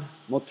run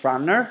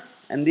MoteRunner,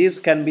 and this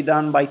can be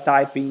done by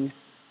typing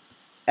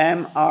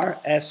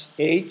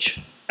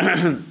mrsh,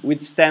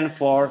 which stands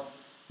for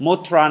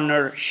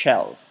MoteRunner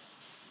shell.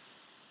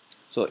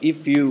 So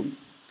if you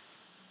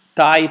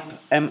type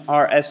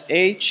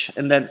mrsh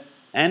and then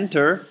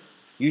enter,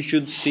 you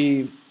should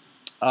see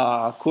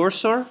a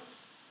cursor,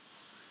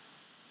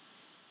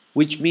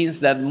 which means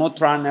that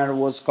MoteRunner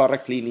was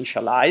correctly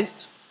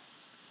initialized.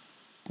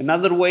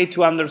 Another way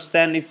to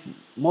understand if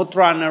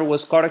MoteRunner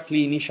was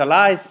correctly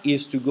initialized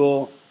is to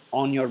go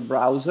on your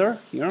browser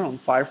here on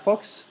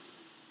Firefox.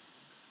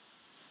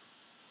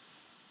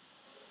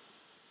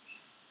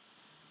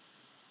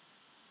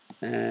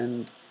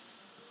 And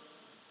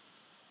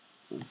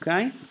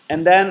okay,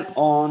 and then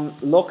on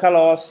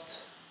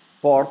localhost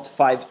port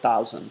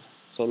 5000.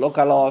 So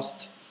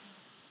localhost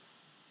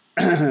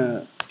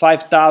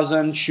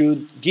 5000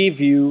 should give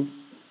you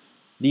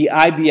the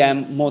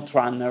IBM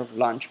MoteRunner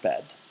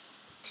launchpad.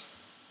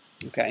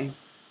 Okay,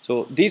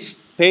 so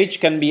this page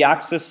can be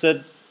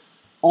accessed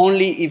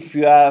only if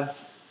you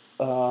have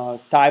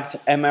typed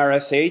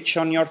mrsh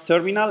on your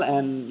terminal,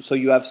 and so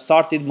you have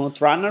started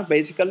MoteRunner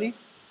basically.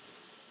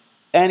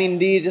 And in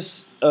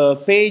this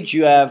page,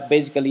 you have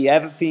basically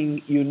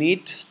everything you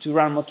need to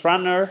run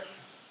MoteRunner.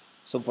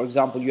 So, for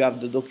example, you have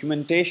the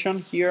documentation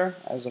here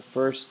as a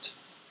first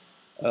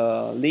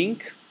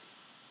link.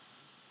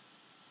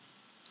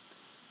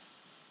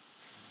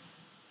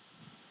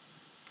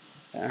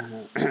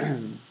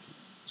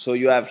 So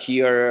you have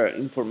here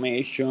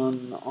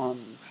information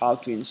on how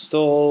to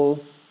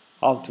install,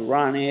 how to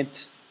run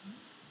it.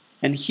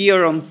 And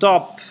here on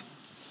top,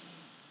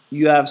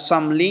 you have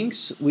some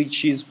links,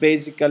 which is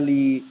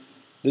basically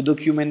the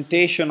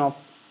documentation of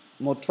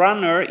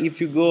MoteRunner. If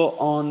you go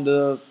on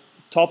the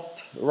top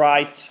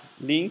right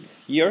link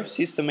here,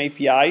 System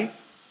API,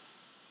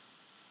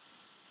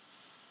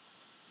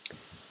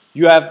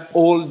 you have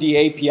all the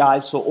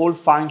APIs, so all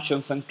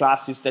functions and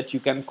classes that you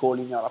can call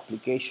in your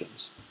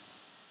applications.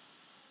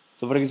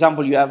 So for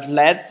example, you have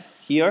LED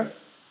here,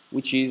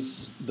 which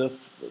is the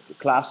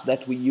class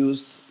that we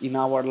used in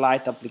our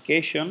light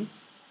application.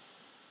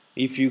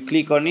 If you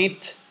click on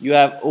it, you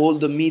have all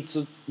the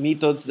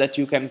methods that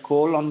you can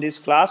call on this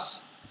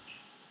class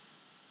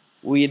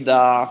with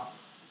a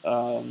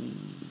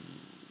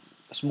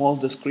small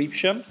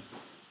description.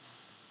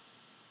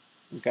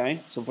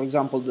 Okay, so for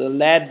example, the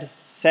LED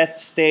set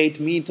state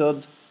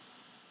method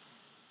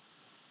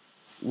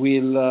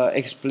will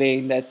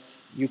explain that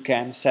you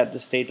can set the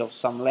state of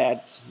some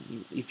LEDs.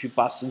 If you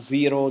pass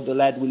 0, the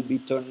LED will be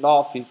turned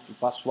off. If you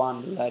pass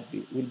 1, the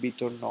LED will be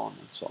turned on,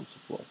 and so on and so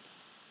forth.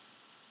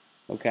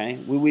 Okay,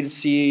 we will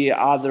see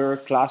other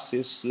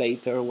classes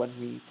later when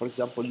we, for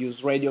example,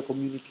 use radio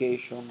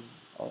communication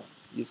or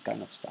this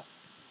kind of stuff.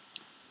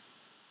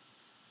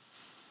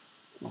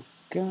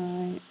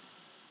 Okay.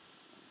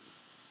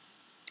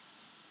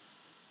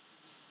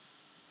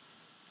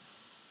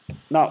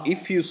 Now,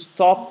 if you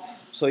stop,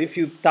 so if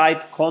you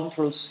type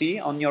Ctrl+C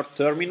on your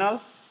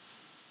terminal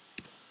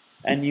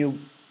and you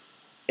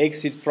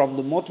exit from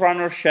the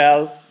MoteRunner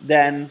shell,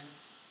 then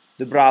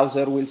the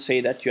browser will say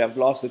that you have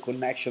lost the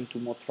connection to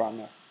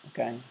MoteRunner.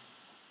 Okay,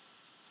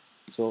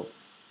 so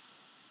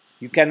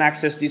you can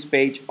access this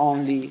page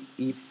only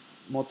if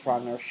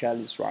MoteRunner shell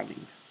is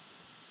running.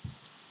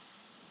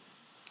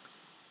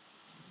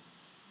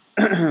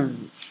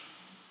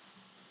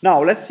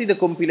 Now let's see the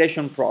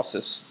compilation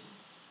process,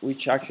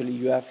 which actually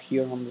you have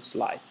here on the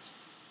slides.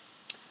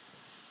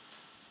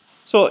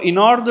 So in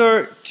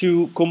order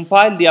to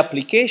compile the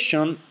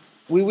application,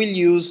 we will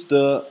use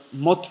the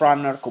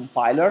MoteRunner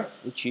compiler,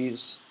 which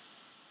is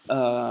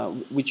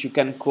which you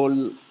can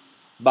call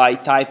by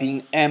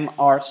typing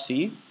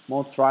mrc,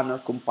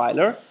 MoteRunner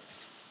compiler.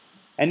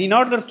 And in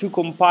order to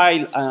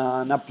compile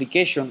an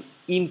application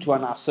into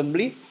an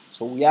assembly.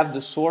 So we have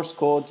the source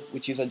code,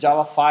 which is a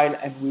Java file,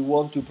 and we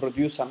want to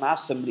produce an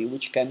assembly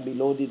which can be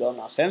loaded on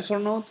a sensor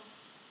node.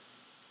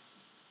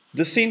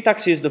 The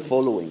syntax is the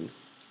following.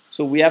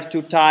 So we have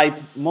to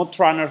type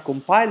MoteRunner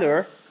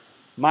compiler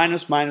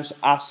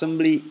 --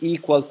 assembly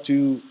equal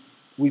to,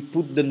 we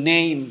put the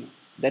name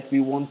that we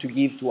want to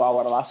give to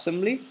our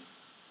assembly.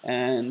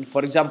 And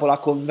for example, a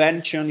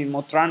convention in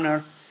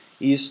MoteRunner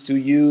is to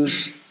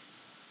use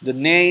the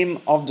name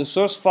of the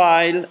source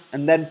file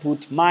and then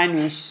put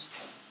minus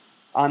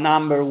a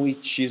number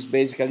which is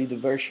basically the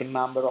version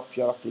number of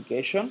your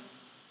application.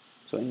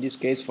 So in this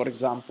case, for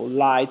example,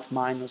 light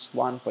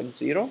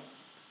 -1.0.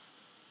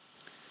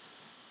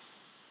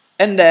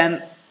 And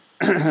then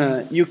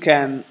you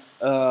can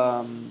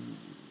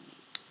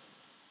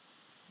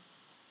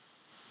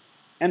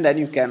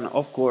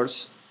of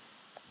course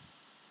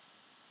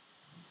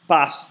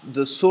pass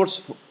the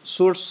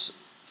source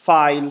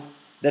file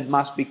that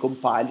must be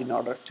compiled in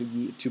order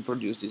to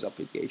produce this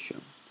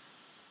application.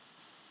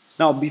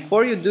 Now,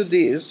 before you do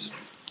this,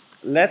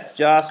 let's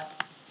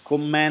just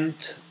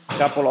comment a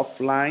couple of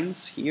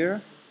lines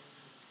here.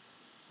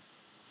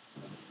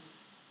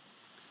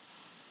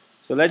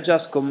 So let's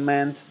just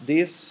comment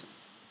this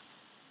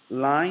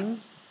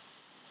line.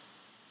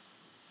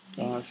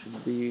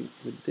 Should be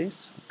with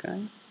this,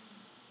 okay?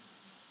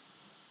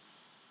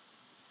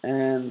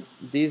 And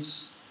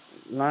these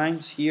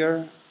lines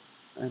here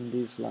and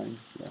this line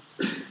here,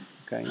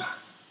 okay?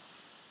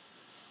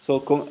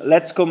 So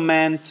let's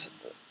comment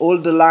all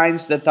the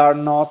lines that are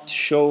not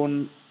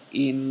shown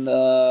in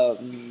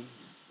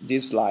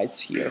these slides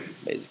here,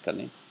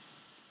 basically.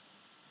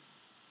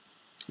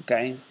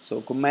 Okay,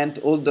 so comment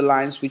all the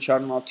lines which are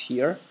not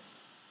here.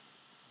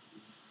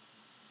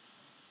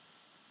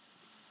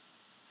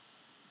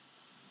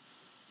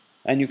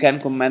 And you can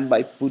comment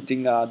by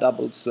putting a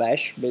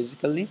 //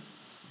 basically.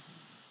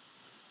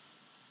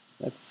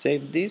 Let's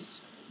save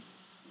this.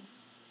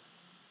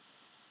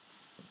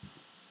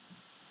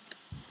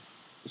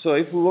 So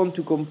if we want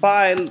to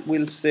compile,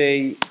 we'll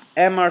say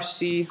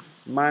mrc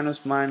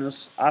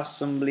 --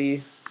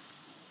 assembly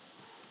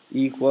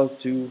equal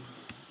to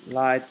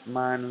light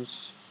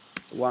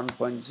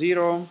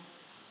 -1.0,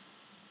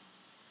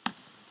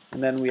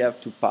 and then we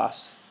have to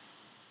pass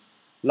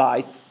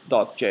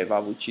light.java,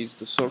 which is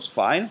the source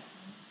file.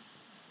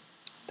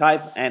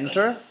 Type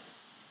enter.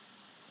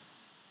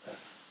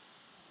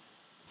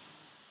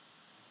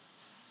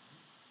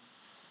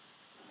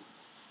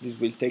 This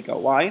will take a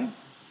while.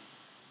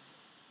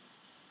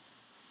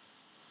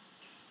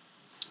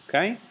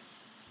 Okay.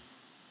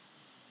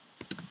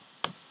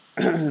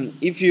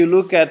 If you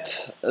look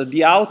at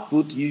the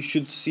output, you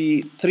should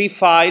see 3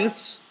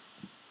 files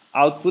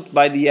output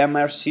by the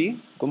MRC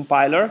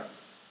compiler,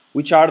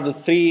 which are the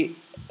 3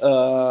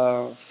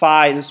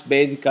 files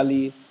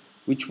basically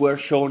which were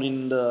shown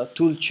in the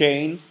tool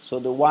chain. So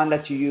the one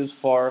that you use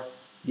for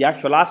the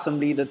actual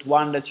assembly, that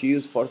one that you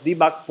use for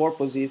debug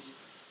purposes,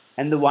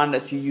 and the one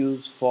that you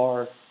use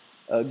for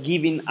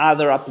giving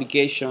other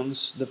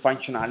applications the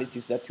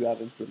functionalities that you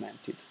have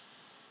implemented.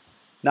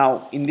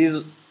 Now, in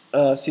this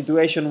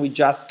situation, we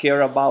just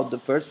care about the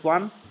first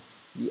one,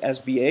 the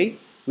SBA,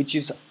 which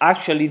is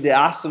actually the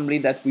assembly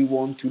that we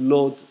want to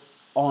load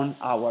on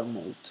our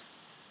mode.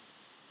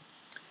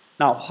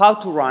 Now, how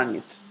to run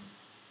it?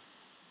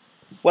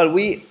 Well,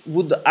 we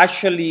would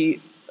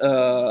actually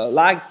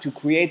like to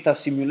create a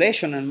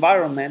simulation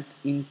environment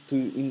in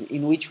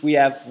which we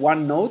have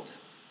one node.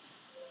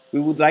 We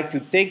would like to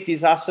take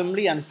this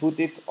assembly and put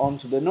it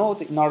onto the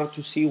node in order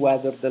to see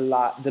whether the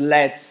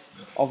LEDs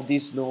of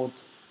this node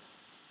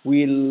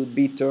will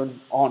be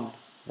turned on,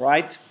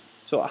 right?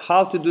 So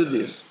how to do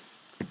this?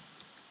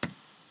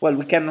 Well,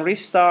 we can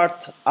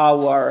restart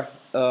our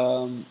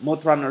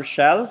MoteRunner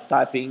shell,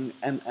 typing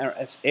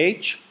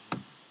mrsh.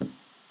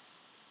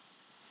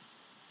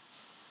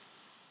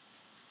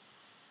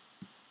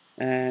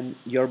 And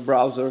your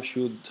browser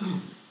should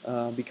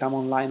become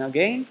online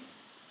again.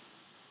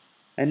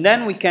 And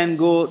then we can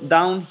go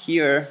down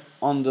here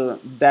on the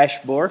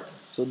dashboard,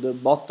 so the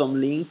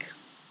bottom link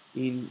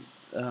in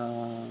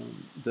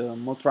the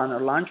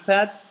MoteRunner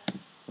Launchpad.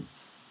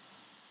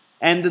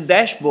 And the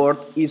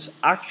dashboard is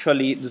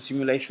actually the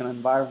simulation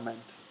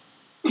environment.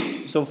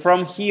 So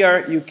from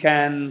here you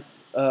can,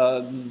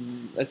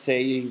 let's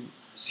say,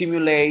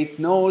 simulate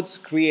nodes,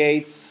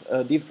 create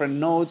different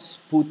nodes,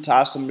 put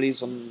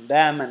assemblies on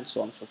them, and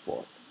so on and so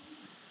forth.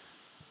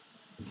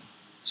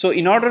 So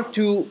in order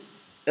to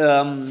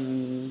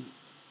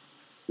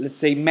let's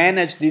say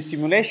manage this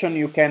simulation,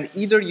 you can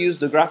either use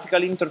the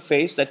graphical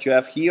interface that you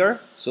have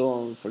here.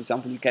 So for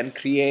example, you can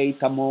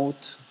create a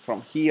mode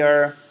from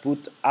here,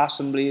 put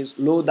assemblies,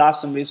 load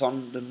assemblies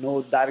on the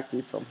node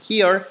directly from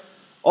here,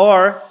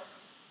 or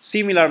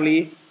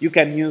similarly you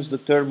can use the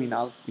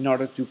terminal in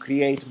order to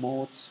create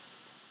modes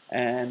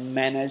and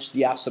manage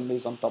the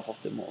assemblies on top of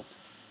the mode.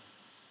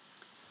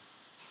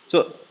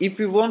 So if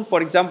you want,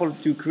 for example,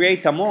 to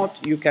create a mode,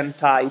 you can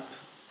type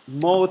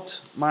mode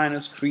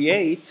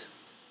 -create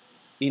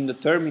in the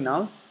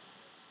terminal,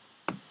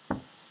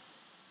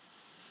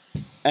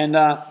 and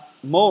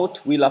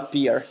Mote will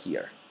appear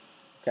here,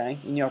 okay,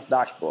 in your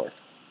dashboard.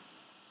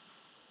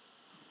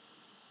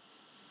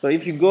 So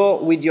if you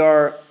go with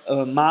your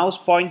mouse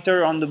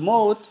pointer on the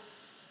Mote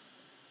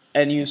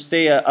and you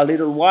stay a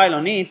little while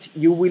on it,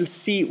 you will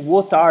see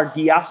what are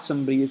the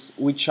assemblies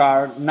which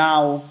are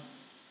now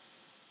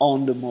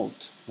on the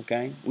Mote,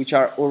 okay, which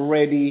are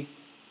already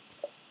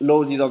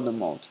loaded on the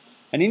Mote.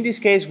 And in this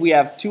case, we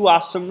have two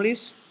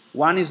assemblies.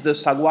 One is the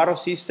Saguaro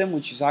system,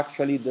 which is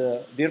actually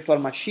the virtual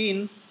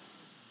machine,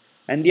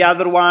 and the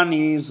other one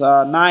is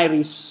an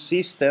Iris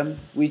system,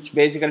 which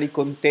basically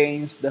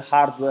contains the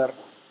hardware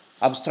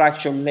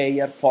abstraction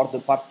layer for the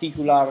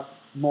particular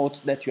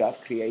Mote that you have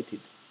created.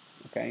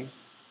 Okay.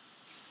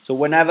 So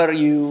whenever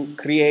you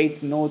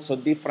create nodes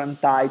of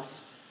different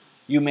types,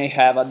 you may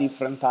have a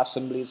different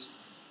assembly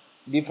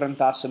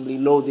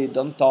loaded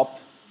on top,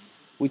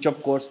 which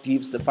of course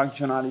gives the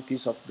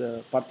functionalities of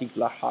the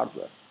particular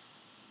hardware.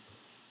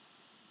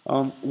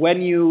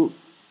 When you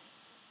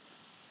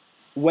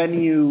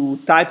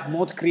type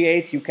mode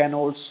create, you can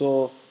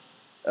also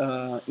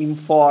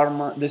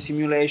inform the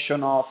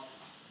simulation of,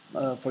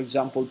 for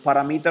example,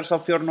 parameters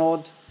of your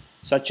node,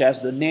 such as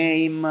the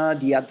name,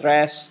 the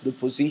address, the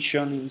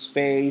position in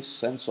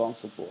space, and so on and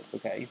so forth.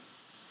 Okay.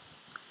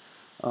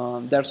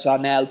 There's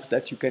an help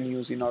that you can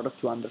use in order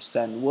to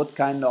understand what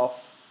kind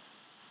of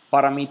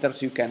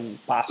parameters you can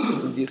pass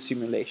to this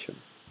simulation.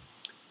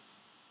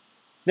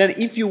 Then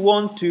if you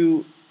want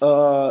to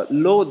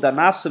load an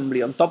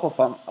assembly on top of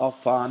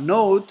a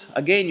node,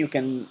 again you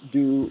can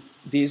do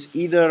this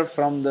either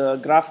from the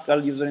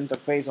graphical user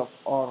interface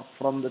or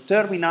from the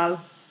terminal.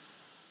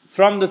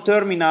 From the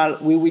terminal,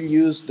 we will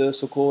use the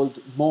so-called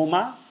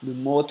MoMA, the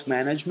Mote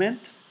Manager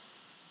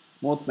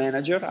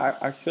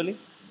actually,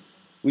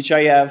 which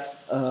I have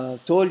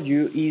told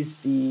you is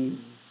the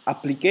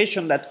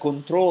application that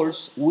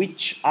controls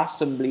which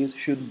assemblies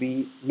should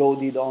be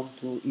loaded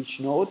onto each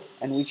node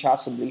and which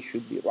assembly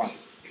should be run.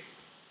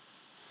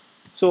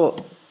 So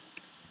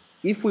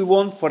if we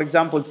want, for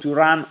example, to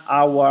run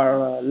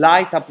our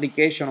light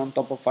application on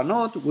top of a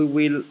node, we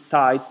will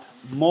type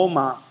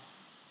MoMA,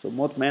 so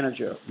Mote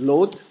Manager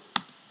load,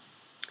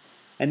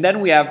 and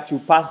then we have to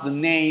pass the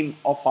name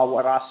of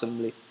our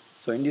assembly.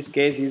 So in this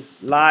case is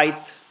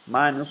light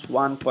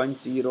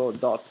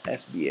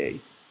 -1.0.sba.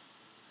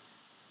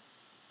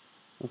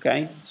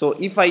 Okay, so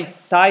if I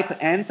type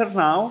enter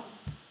now,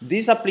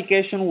 this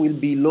application will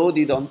be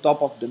loaded on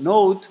top of the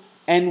node,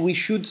 and we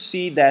should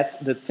see that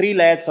the 3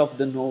 LEDs of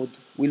the node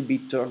will be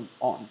turned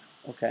on,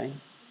 okay,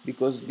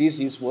 because this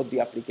is what the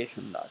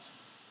application does.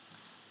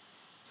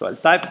 So I'll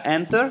type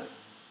enter,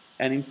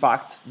 and in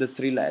fact the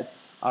 3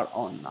 LEDs are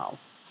on now.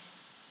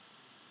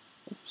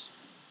 Oops,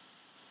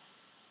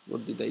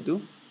 what did I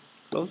do?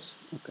 Close?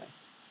 Okay.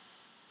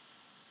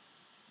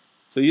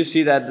 So you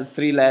see that the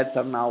 3 LEDs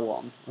are now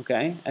on,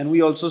 okay? And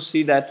we also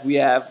see that we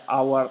have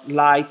our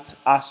light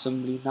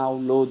assembly now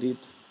loaded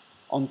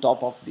on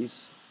top of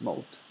this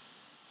mode.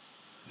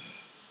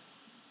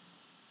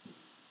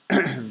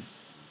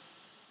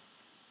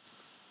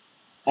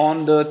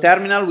 On the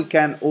terminal, we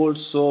can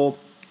also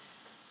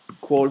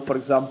call, for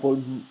example,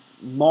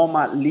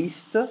 MoMA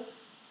list,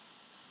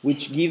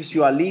 which gives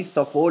you a list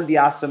of all the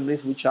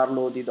assemblies which are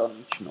loaded on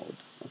each node,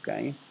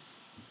 okay?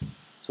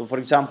 So for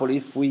example,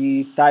 if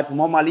we type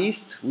MoMA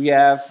list, we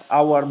have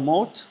our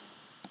Mote.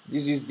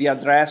 This is the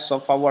address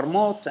of our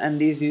Mote, and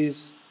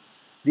these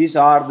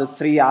are the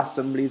 3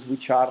 assemblies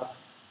which are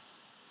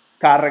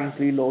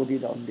currently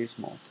loaded on this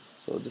Mote.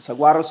 So the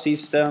Saguaro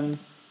system,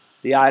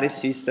 the Iris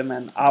system,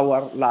 and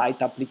our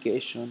light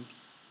application,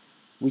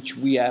 which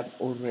we have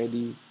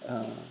already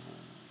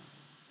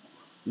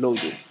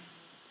loaded.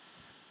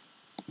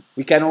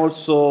 We can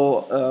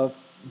also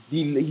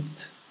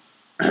delete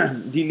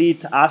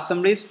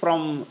assemblies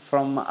from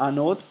a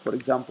node. For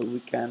example, we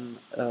can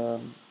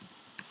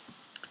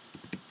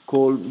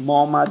call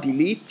MoMA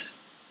delete,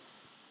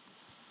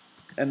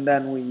 and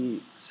then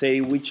we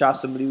say which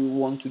assembly we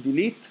want to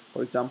delete.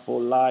 For example,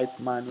 light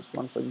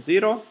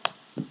 -1.0,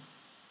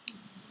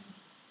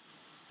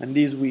 and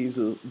this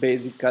will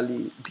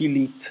basically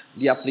delete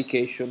the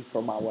application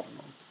from our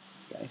node.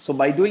 Okay? So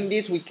by doing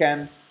this, we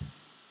can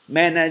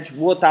manage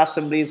what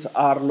assemblies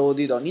are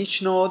loaded on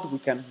each node. We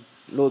can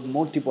load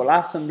multiple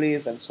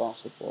assemblies and so on and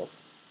so forth.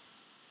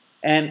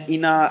 And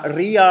in a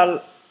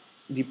real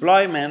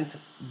deployment,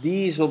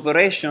 these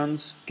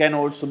operations can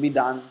also be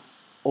done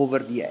over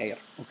the air,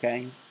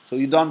 okay? So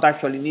you don't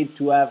actually need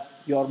to have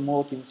your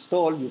Mote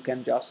installed. You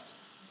can just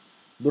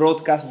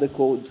broadcast the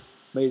code,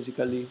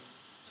 basically,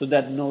 so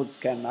that nodes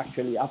can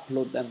actually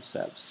upload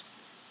themselves.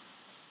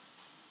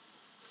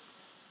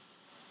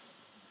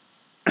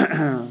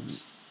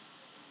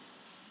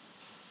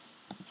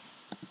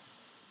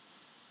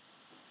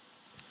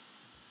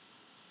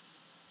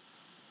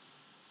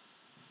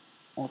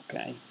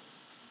 Okay,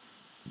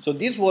 so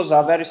this was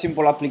a very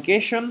simple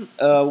application.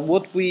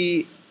 What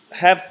we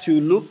have to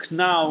look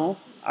now,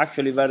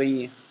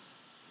 actually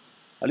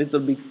a little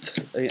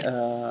bit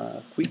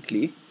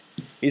quickly,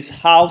 is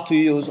how to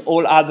use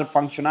all other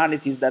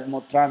functionalities that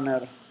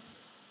MoteRunner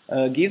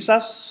gives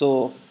us.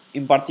 So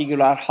in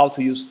particular how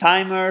to use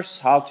timers,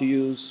 how to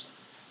use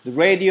the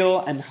radio,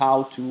 and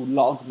how to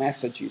log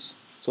messages.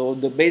 So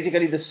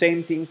basically the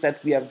same things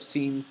that we have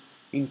seen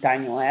in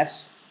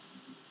TinyOS,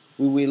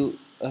 we will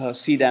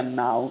see them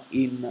now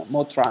in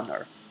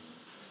MoteRunner.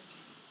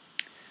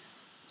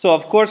 So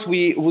of course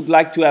we would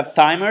like to have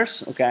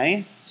timers,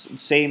 okay,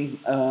 same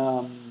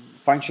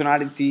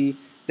functionality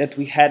that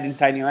we had in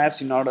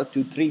TinyOS in order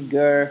to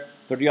trigger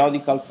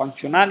periodical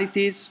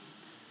functionalities.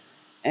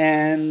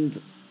 And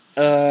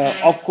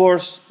of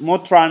course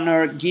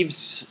MoteRunner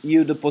gives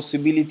you the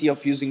possibility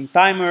of using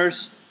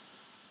timers,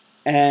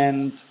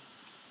 and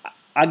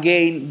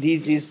again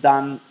this is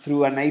done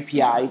through an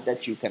API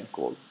that you can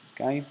call,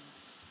 okay.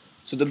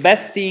 So the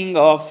best thing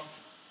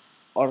of,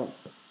 or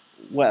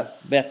well,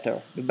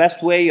 better, the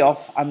best way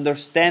of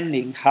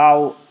understanding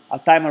how a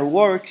timer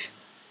works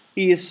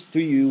is to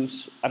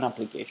use an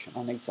application,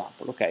 an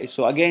example. Okay,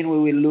 so again we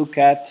will look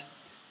at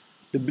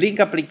the Blink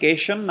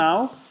application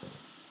now.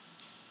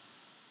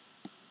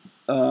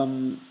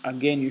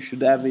 Again, you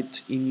should have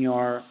it in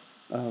your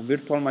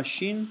virtual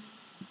machine.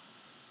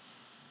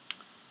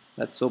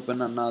 Let's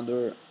open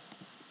another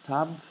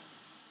tab.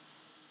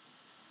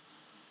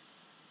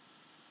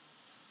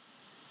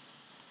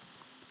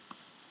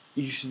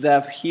 You should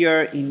have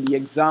here in the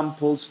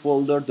examples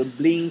folder the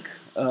Blink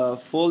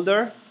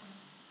folder.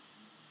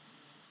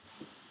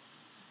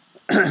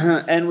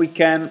 And we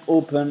can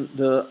open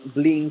the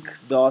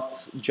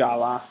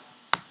blink.java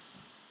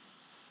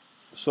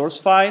source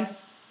file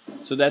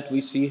so that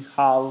we see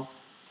how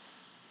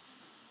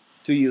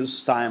to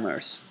use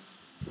timers.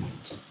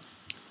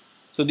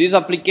 So this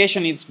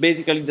application is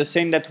basically the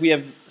same that we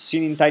have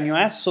seen in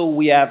TinyOS. So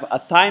we have a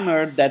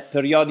timer that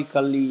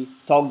periodically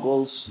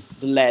toggles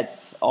the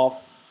LEDs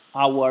of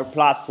our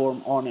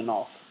platform on and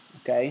off.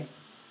 Okay.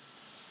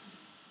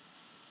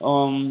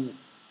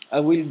 I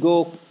will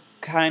go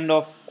kind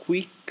of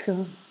quick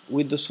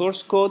with the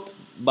source code,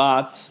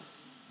 but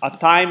a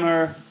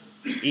timer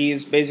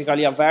is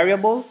basically a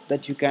variable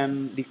that you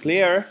can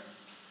declare.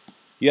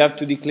 You have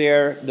to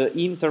declare the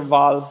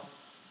interval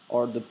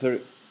or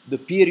the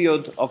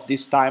period of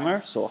this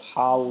timer, so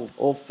how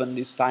often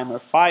this timer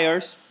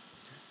fires.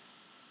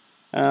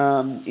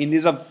 In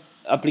this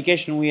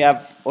application we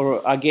have,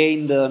 or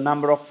again, the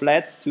number of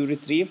LEDs to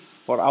retrieve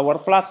for our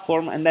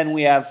platform, and then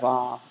we have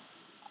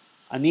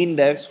an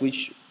index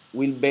which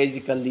will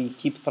basically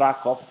keep track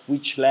of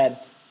which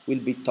LED will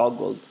be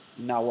toggled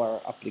in our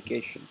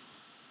application.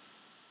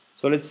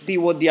 So let's see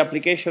what the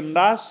application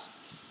does.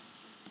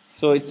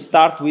 So it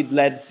starts with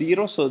LED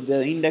 0, so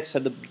the index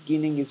at the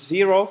beginning is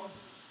 0.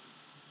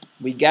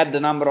 We get the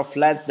number of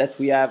LEDs that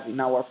we have in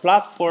our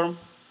platform,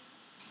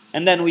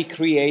 and then we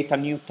create a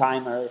new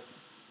timer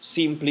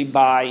simply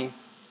by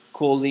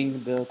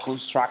calling the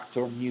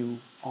constructor new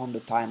on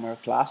the timer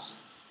class.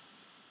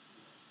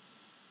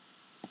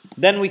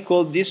 Then we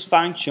call this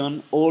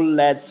function all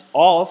LEDs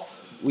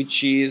off,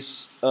 which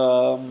is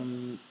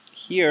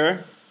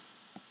here.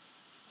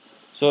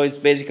 So it's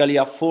basically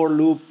a for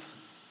loop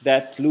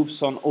that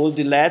loops on all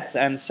the LEDs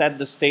and set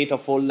the state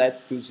of all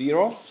LEDs to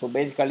 0. So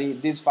basically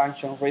this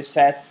function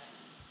resets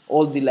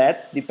all the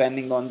LEDs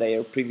depending on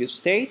their previous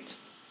state.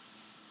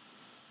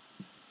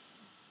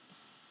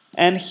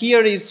 And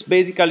here is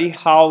basically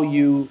how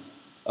you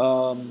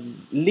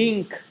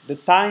link the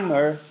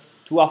timer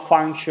to a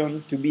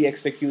function to be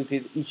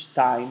executed each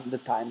time the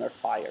timer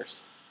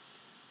fires.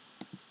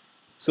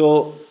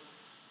 So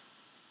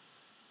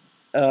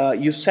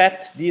you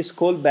set this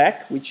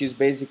callback, which is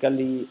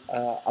basically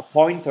a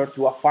pointer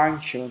to a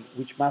function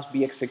which must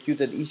be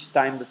executed each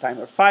time the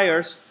timer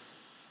fires,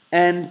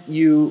 and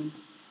you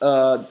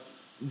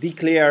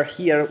declare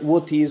here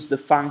what is the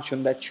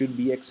function that should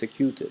be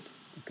executed.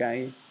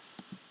 Okay.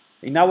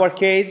 In our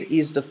case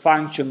is the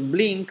function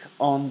blink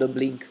on the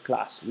blink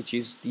class, which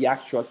is the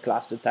actual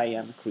class that I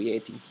am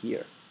creating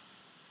here.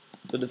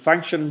 So the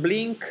function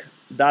blink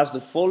does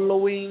the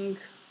following.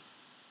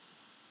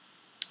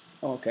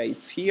 Okay,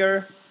 it's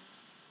here.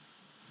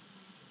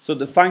 So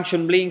the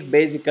function blink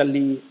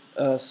basically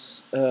look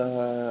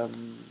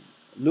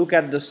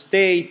at the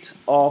state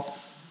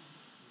of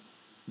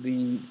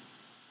the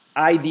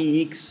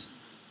IDX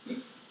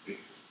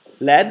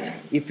LED.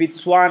 If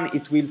it's 1,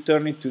 it will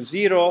turn it to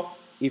 0.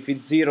 If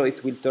it's 0,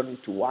 it will turn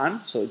it to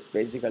 1. So it's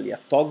basically a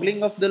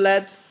toggling of the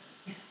LED.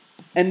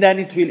 And then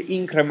it will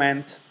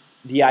increment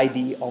the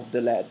ID of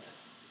the LED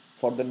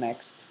for the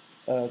next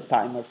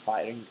timer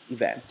firing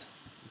event.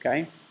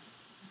 Okay.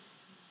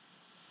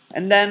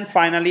 And then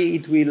finally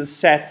it will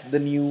set the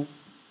new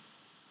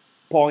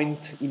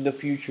point in the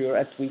future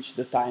at which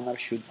the timer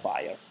should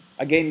fire.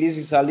 Again, this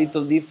is a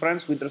little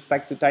difference with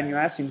respect to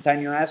TinyOS. In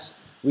TinyOS,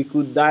 we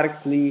could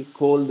directly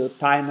call the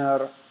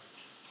timer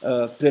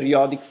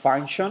periodic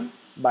function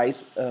by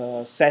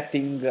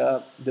setting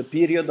the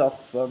period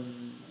of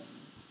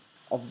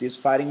these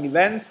firing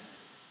events.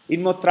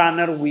 In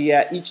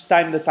MoteRunner, each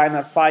time the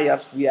timer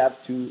fires, we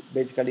have to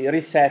basically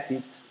reset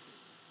it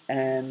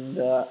and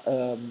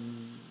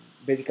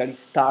basically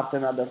start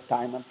another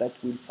timer that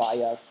will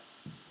fire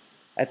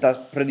at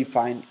a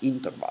predefined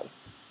interval.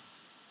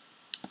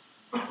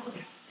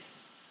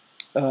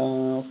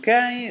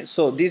 Okay,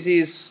 so this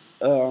is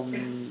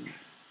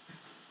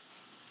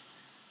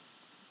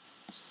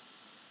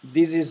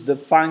the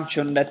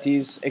function that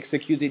is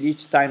executed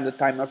each time the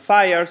timer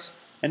fires,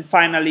 and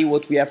finally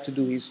what we have to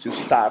do is to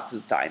start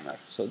the timer.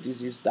 So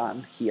this is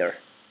done here.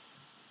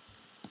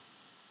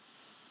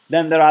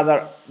 Then there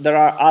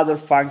are other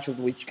functions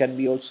which can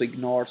be also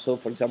ignored. So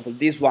for example,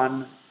 this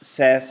one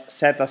says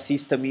set a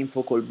system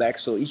info callback.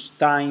 So each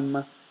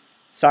time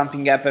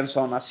something happens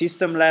on a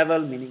system level,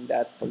 meaning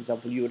that, for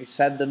example, you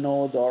reset the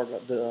node or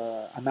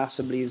an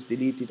assembly is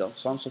deleted and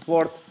so on and so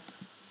forth,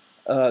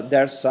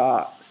 there's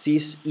a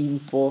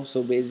sysinfo,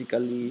 so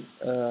basically,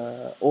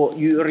 or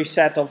you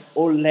reset of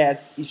all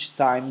LEDs each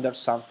time there's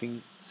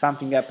something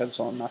happens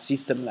on a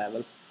system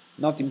level.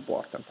 Not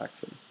important,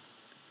 actually.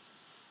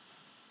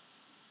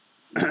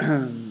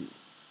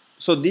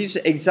 So this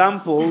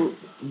example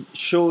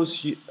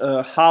shows you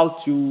how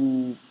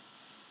to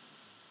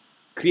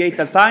create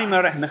a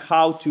timer and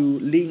how to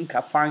link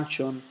a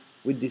function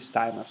with this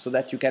timer so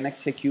that you can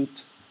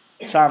execute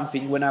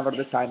something whenever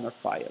the timer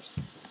fires.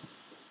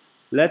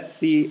 Let's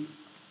see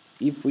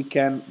if we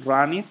can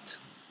run it.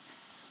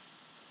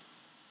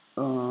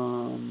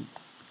 Okay,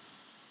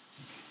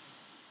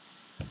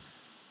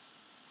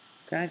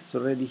 it's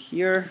already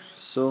here,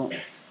 so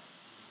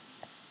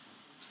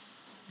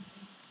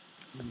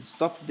let me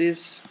stop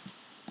this,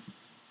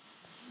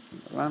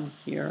 run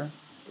here.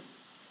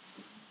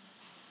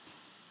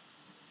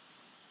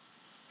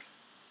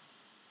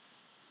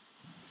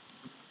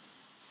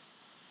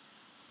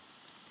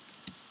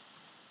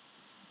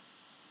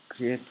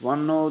 Create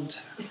one node,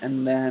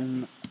 and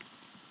then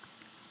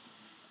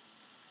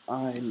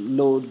I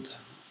load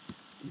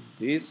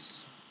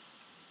this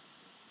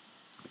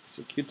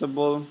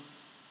executable.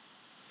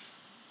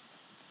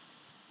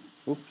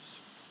 Oops.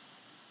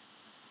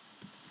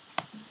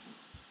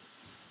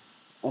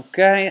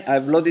 Okay,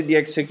 I've loaded the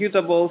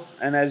executable,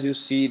 and as you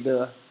see,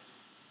 the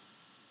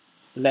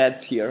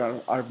LEDs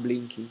here are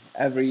blinking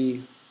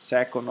every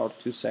second or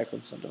 2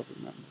 seconds, I don't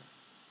remember.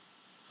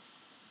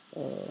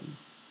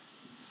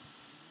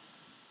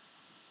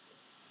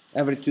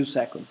 Every 2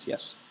 seconds,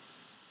 yes.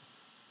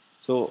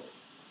 So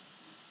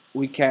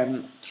we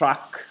can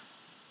track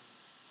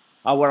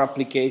our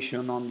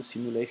application on the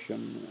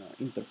simulation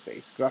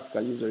interface,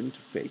 graphical user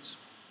interface.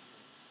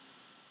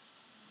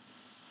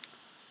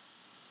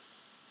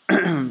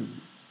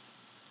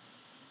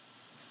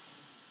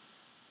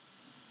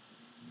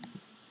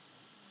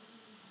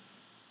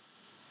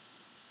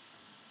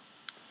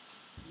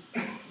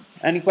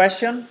 Any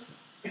question?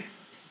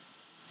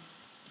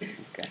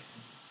 Okay.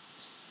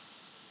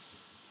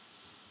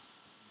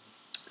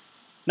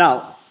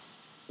 Now,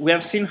 we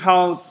have seen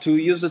how to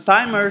use the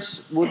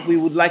timers. What we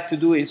would like to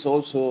do is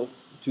also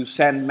to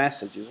send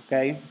messages,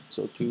 okay?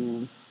 So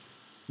to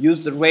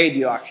use the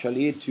radio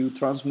actually to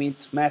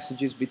transmit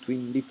messages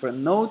between different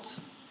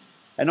nodes.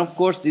 And of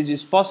course, this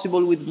is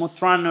possible with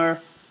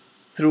MoteRunner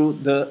through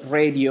the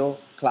radio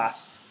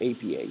class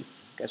API.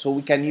 Okay, so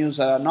we can use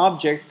an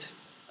object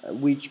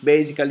which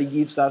basically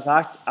gives us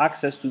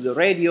access to the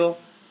radio.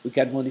 We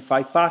can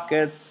modify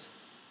packets,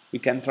 we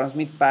can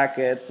transmit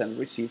packets and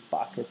receive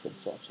packets and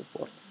so on and so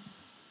forth.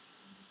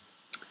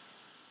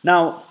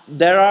 Now,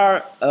 there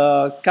are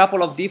a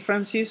couple of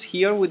differences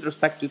here with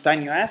respect to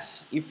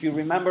TinyOS. If you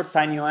remember,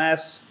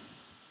 TinyOS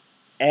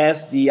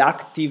has the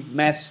active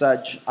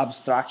message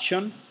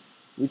abstraction,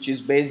 which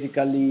is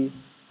basically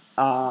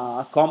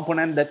a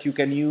component that you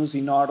can use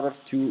in order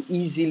to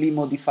easily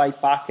modify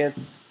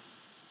packets,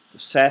 to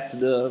set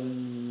the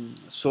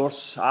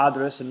source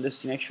address and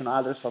destination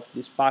address of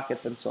these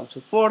packets and so on and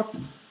so forth.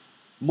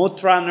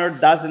 MoteRunner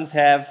doesn't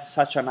have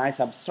such a nice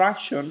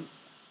abstraction.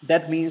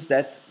 That means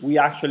that we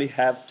actually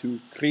have to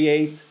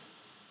create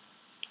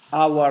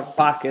our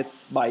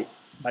packets by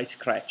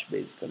scratch,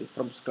 basically,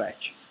 from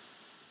scratch.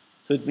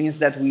 So it means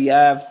that we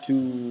have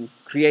to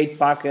create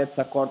packets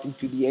according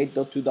to the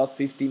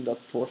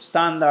 8.2.15.4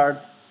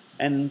 standard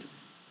and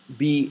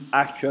be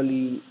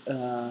actually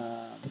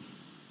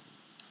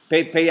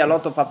pay a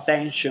lot of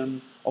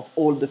attention of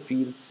all the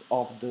fields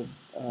of the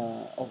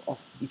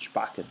of each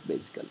packet,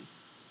 basically.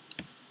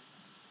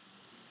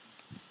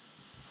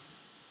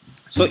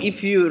 So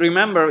if you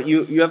remember,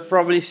 you have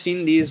probably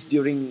seen this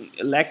during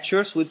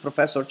lectures with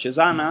Professor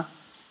Cesana.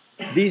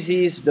 This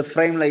is the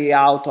frame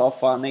layout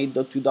of an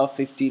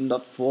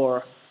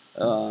 8.2.15.4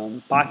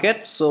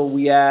 packet. So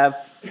we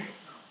have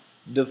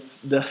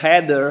the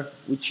header,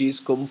 which is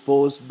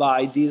composed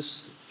by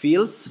these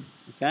fields,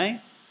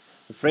 okay?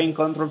 The frame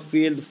control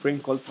field, the frame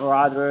control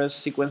address,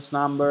 sequence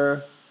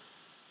number,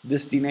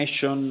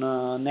 destination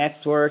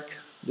network,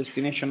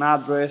 destination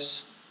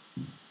address,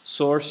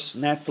 source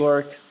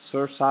network,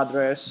 source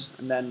address,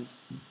 and then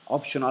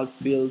optional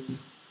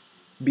fields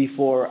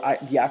before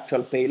the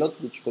actual payload,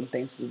 which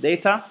contains the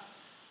data.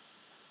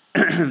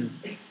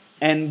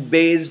 And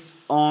based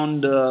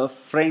on the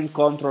frame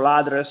control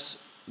address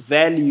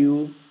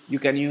value, you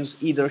can use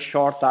either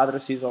short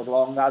addresses or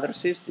long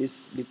addresses.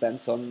 This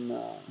depends on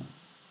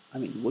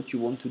what you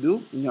want to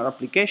do in your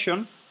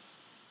application.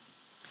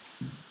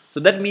 So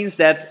that means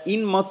that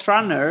in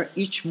MoteRunner,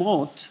 each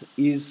mote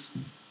is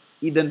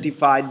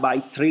identified by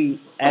 3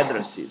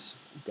 addresses.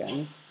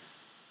 Okay?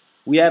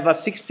 We have a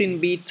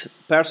 16-bit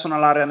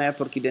personal area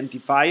network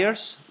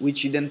identifiers,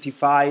 which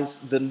identifies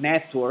the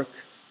network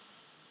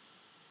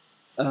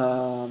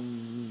of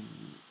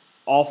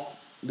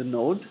the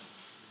node.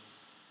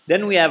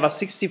 Then we have a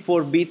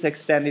 64-bit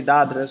extended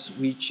address,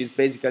 which is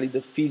basically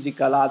the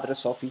physical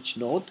address of each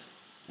node,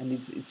 and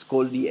it's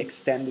called the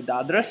extended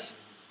address.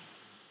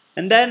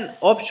 And then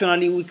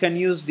optionally we can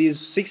use this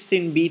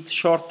 16-bit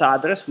short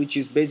address, which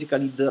is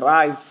basically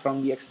derived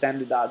from the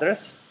extended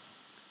address.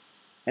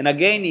 And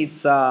again,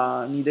 it's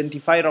an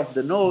identifier of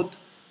the node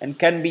and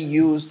can be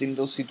used in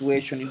those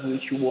situations in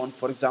which you want,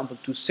 for example,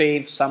 to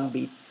save some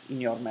bits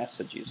in your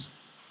messages.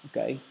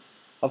 Okay.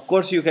 Of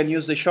course, you can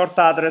use the short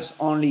address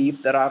only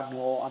if there are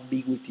no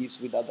ambiguities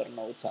with other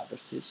nodes'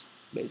 addresses,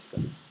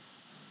 basically.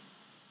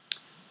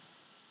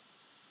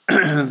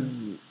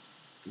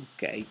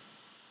 Okay.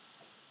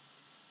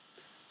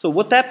 So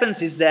what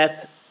happens is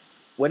that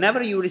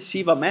whenever you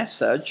receive a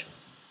message,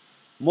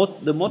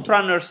 the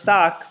MoteRunner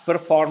stack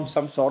performs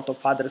some sort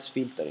of address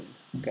filtering.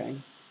 Okay.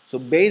 So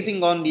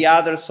basing on the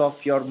address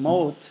of your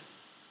mote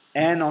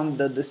and on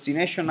the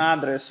destination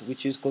address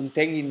which is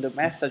contained in the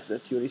message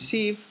that you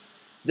receive,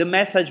 the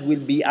message will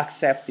be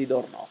accepted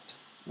or not.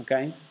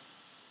 Okay.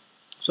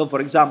 So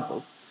for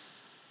example,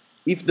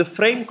 if the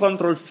frame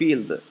control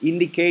field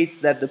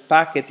indicates that the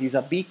packet is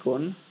a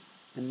beacon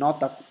and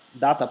not a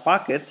data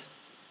packet,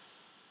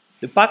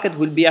 the packet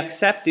will be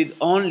accepted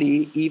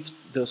only if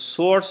the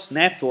source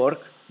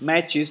network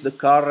matches the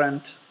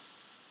current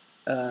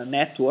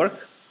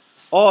network,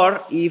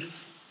 or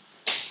if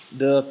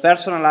the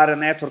personal area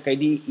network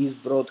ID is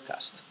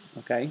broadcast.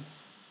 Okay.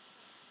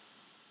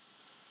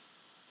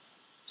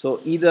 So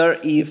either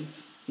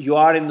if you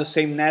are in the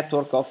same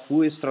network of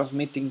who is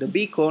transmitting the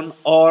beacon,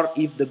 or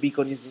if the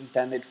beacon is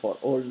intended for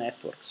all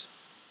networks.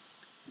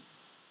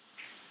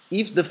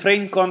 If the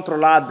frame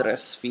control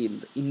address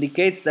field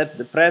indicates that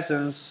the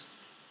presence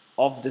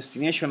of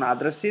destination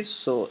addresses,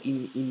 so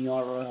in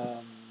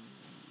your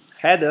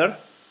header,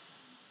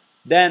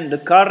 then the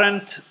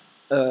current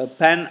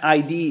PAN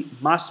ID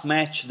must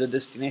match the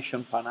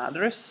destination PAN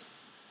address,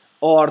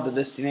 or the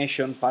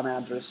destination PAN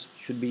address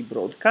should be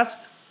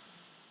broadcast,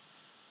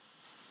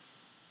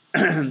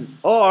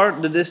 or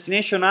the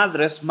destination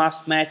address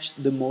must match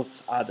the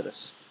mote's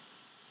address,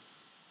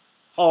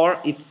 or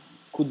it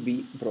could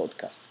be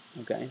broadcast.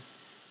 Okay.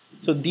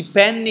 So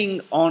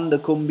depending on the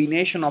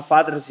combination of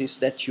addresses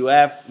that you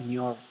have in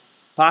your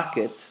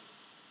packet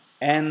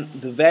and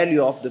the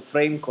value of the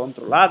frame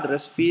control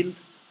address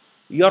field,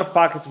 your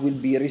packet will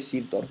be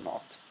received or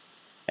not.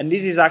 And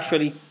this is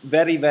actually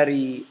very,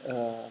 very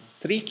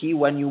tricky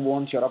when you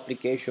want your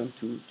application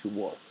to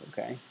work.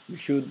 Okay,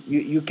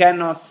 you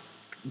cannot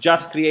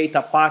just create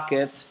a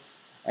packet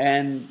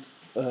and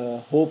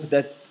hope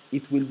that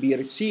it will be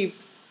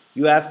received.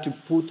 You have to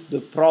put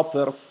the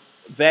proper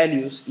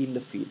values in the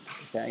field,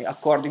 okay,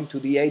 according to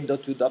the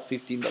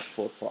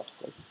 8.2.15.4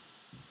 protocol.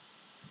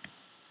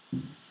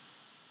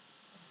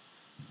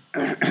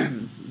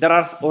 There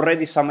are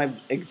already some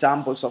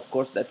examples, of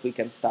course, that we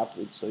can start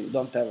with, so you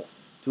don't have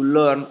to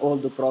learn all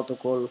the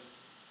protocol.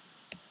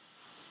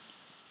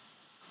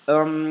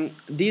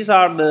 These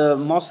are the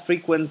most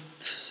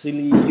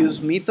frequently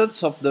used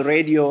methods of the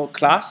radio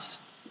class.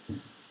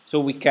 So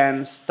we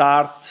can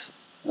start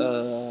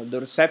the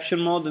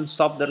reception mode and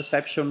stop the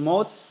reception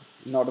mode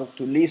in order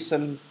to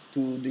listen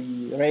to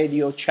the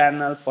radio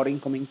channel for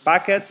incoming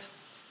packets.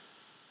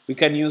 We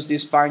can use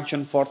this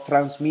function for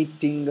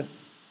transmitting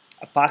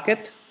a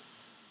packet,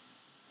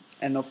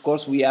 and of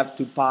course we have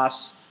to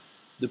pass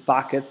the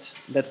packet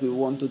that we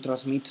want to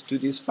transmit to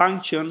this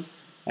function,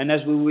 and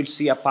as we will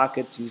see, a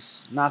packet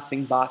is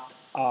nothing but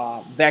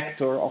a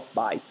vector of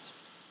bytes.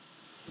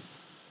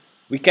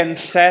 We can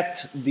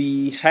set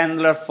the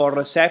handler for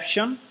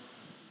reception.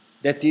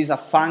 That is a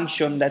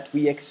function that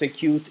we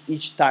execute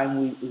each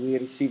time we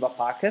receive a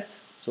packet.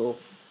 So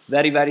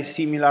very, very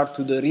similar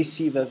to the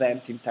receive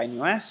event in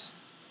TinyOS.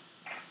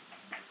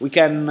 We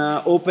can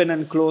open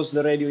and close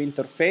the radio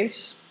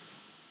interface,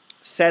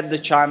 set the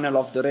channel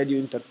of the radio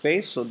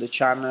interface, so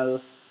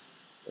the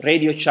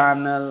radio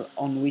channel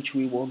on which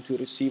we want to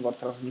receive or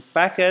transmit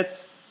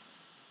packets,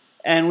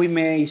 and we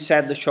may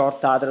set the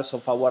short address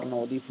of our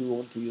node if we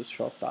want to use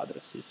short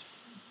addresses.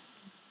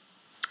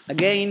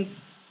 Again,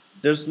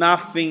 there's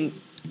nothing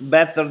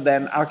better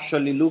than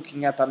actually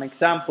looking at an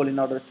example in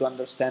order to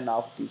understand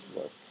how this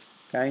works.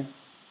 Okay.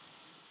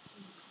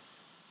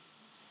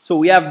 So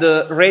we have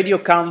the radio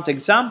count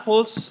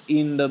examples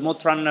in the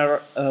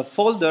MoteRunner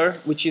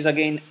folder, which is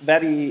again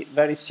very,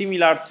 very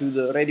similar to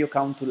the radio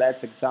count to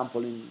LEDs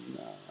example in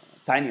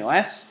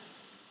TinyOS.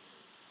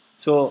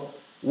 So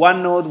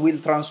one node will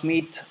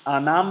transmit a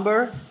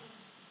number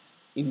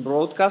in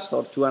broadcast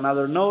or to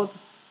another node,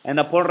 and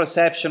upon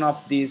reception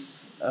of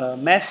this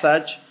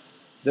message,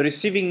 the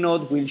receiving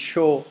node will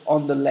show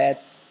on the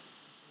LEDs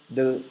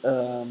the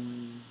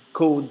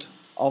code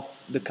of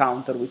the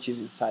counter which is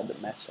inside the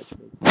message.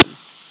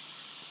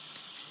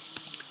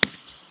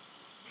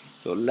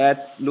 So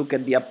let's look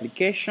at the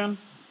application.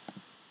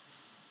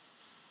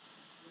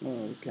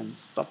 We can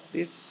stop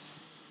this.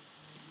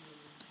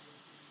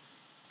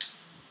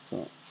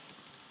 So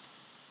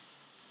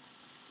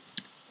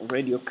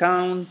radio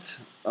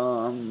count,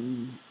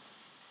 and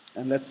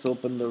let's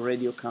open the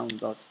radio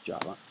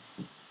count.java.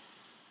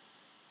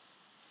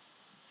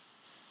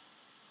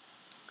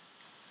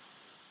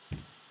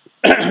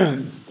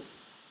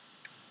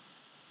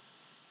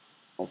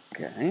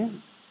 Okay.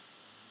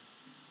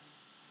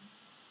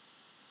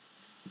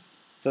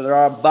 So there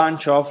are a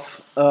bunch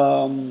of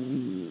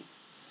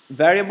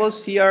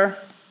variables here.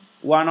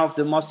 One of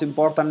the most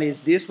important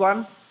is this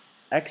one,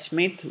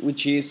 xmit,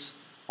 which is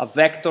a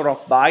vector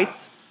of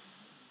bytes.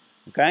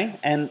 Okay,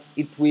 and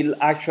it will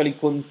actually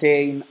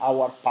contain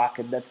our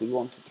packet that we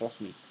want to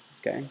transmit.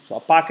 Okay, so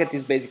a packet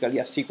is basically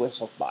a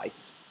sequence of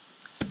bytes.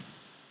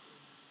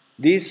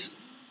 This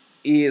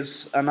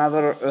is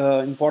another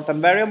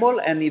important variable,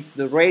 and it's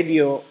the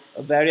radio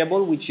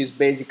variable, which is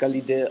basically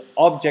the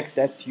object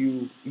that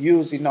you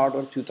use in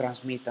order to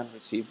transmit and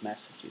receive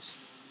messages.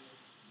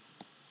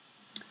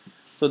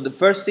 So the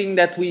first thing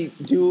that we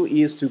do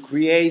is to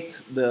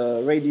create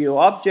the radio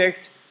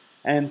object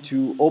and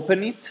to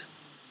open it.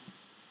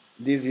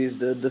 This is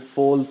the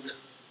default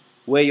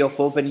way of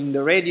opening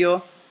the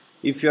radio.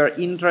 If you're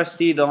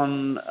interested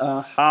on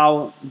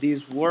how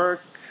these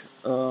work,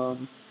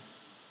 you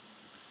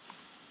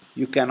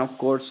can of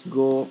course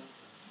go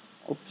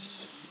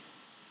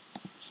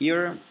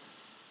here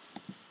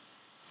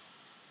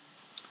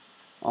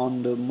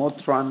on the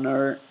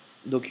MoteRunner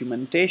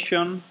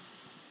documentation,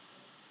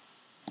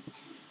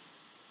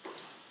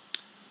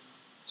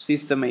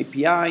 system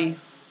API,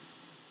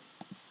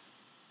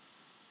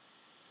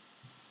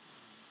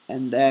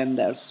 and then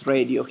there's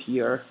radio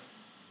here,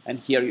 and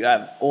here you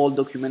have all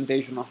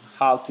documentation on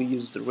how to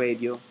use the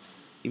radio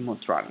in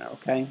MoteRunner.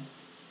 Okay,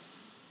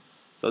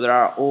 so there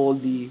are all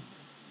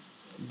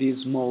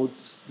these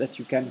modes that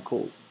you can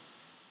call.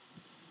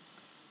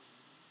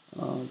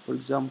 For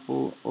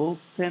example,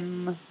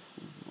 open.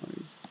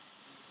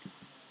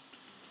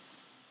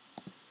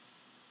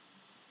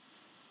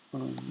 I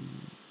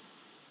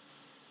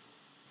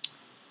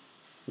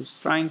was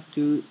trying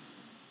to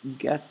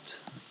get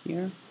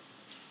here.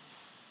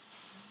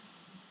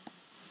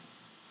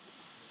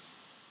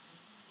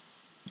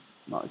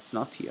 No, it's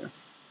not here.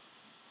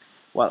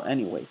 Well,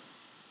 anyway.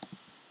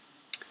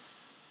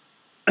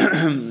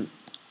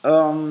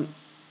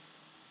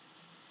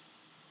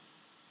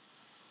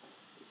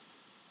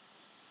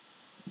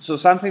 So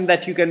something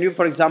that you can do,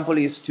 for example,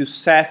 is to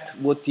set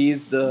what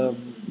is the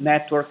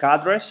network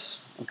address,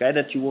 okay,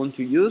 that you want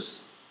to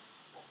use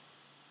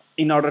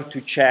in order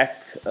to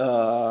check,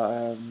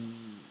 to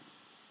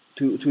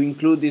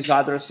include this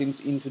address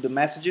into the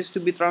messages to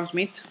be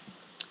transmitted.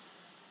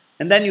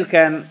 And then you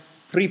can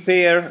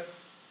prepare,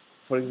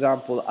 for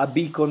example, a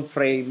beacon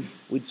frame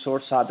with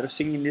source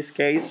addressing in this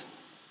case.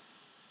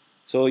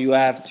 So you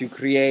have to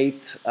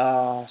create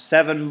a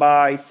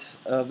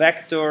 7-byte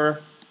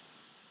vector.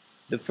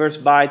 The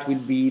first byte will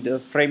be the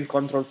frame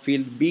control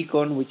field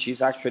beacon, which is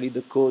actually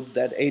the code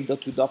that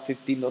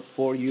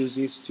 8.2.15.4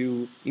 uses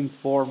to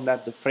inform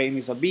that the frame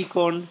is a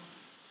beacon.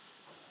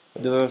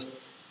 The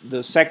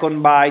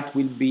second byte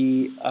will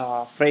be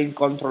a frame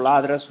control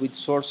address with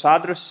source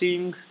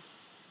addressing,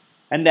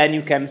 and then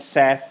you can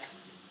set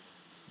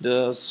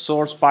the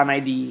source pan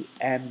ID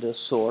and the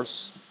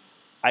source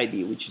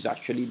ID, which is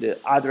actually the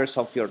address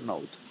of your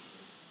node.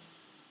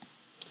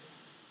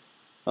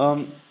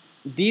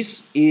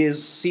 This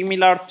is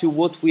similar to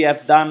what we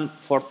have done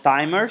for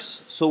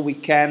timers, so we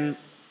can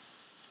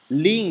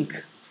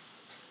link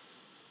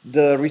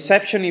the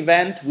reception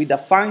event with a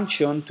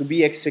function to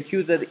be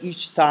executed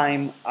each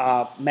time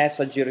a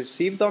message is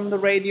received on the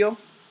radio.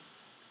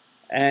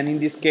 And in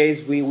this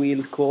case, we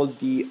will call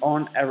the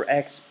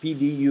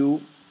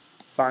onRxPDU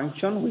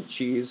function, which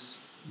is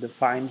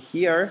defined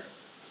here.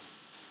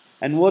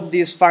 And what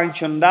this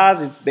function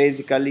does, it's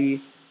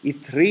basically,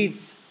 it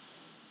reads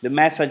the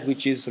message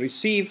which is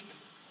received,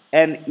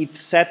 and it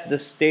sets the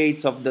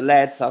states of the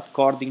LEDs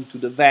according to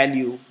the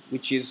value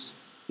which is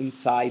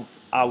inside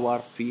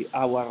our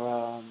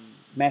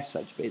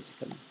message,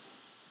 basically.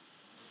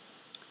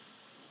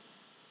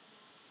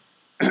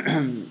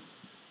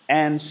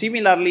 And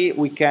similarly,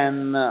 we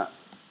can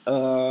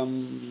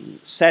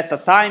set a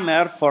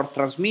timer for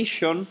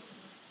transmission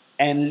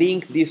and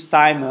link this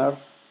timer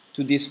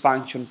to this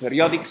function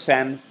periodic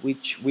send,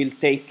 which will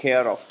take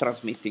care of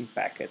transmitting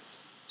packets.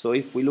 So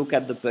if we look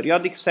at the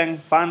periodic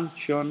send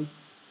function,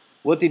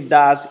 what it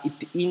does,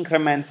 it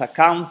increments a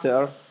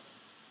counter,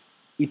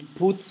 it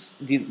puts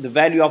the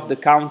value of the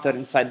counter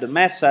inside the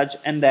message,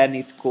 and then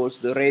it calls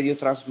the radio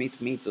transmit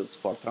methods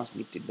for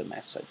transmitting the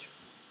message.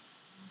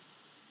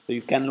 So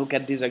you can look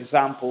at these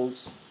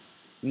examples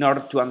in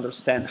order to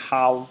understand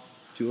how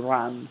to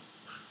run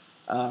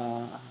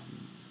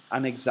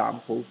an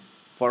example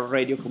for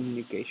radio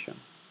communication.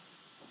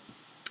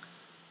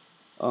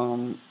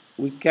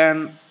 We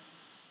can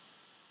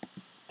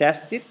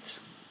test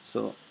it,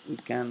 so we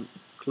can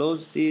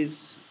close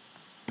this,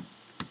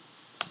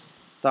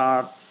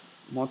 start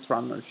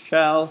MoteRunner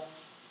shell,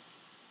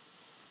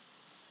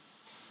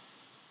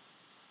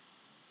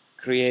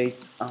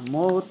 create a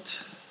mode.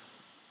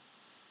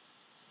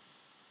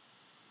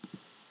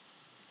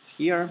 It's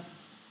here.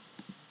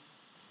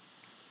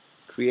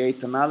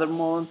 Create another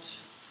mode.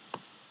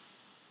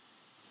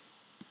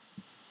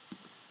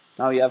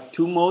 Now you have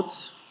two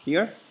modes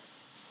here.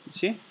 You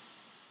see?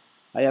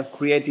 I have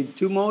created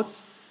two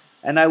modes,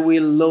 and I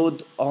will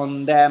load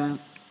on them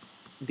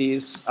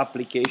this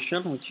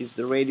application, which is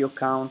the radio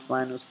count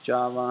minus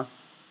Java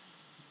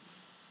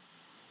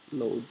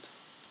load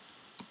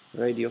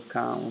radio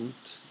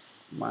count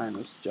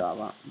minus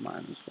Java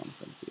minus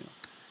 1.0.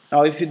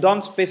 Now, if you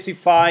don't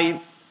specify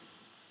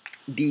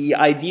the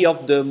ID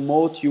of the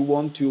mode you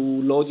want to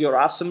load your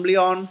assembly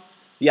on,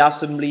 the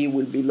assembly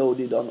will be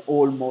loaded on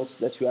all modes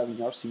that you have in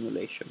your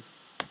simulation.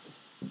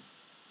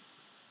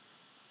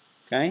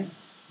 Okay,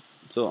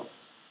 so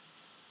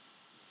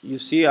you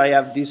see I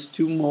have these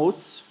two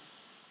modes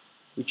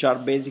which are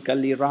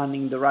basically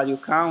running the radio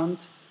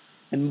count,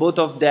 and both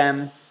of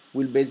them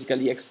will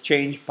basically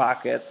exchange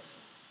packets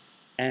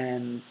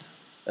and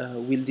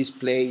will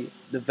display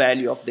the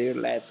value of their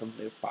LEDs on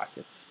their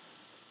packets.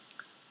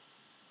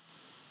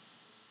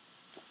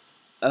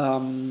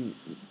 On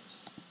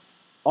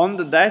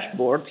the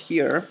dashboard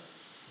here,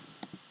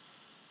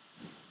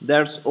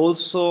 there's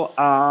also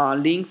a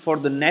link for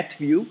the net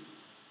view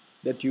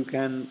that you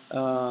can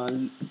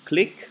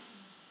click.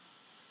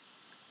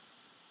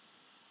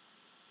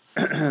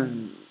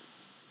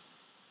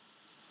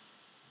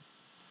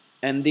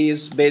 And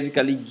this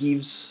basically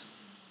gives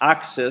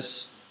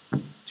access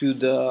to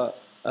the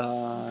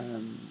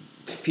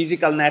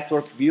physical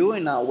network view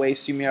in a way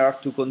similar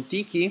to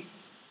Contiki.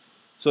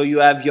 So you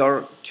have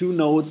your two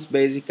nodes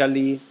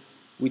basically,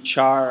 which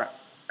are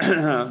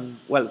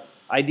well,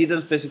 I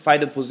didn't specify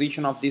the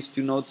position of these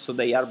two nodes, so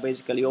they are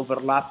basically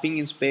overlapping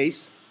in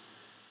space.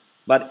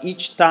 But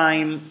each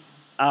time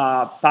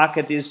a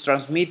packet is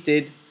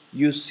transmitted,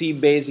 you see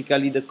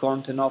basically the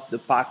content of the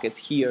packet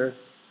here,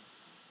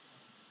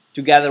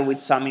 together with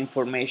some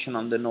information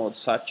on the node,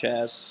 such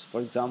as,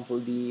 for example,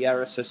 the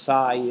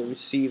RSSI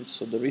received,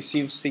 so the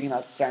received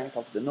signal strength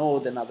of the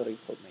node and other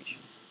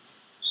information.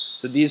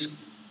 So this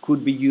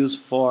could be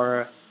used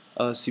for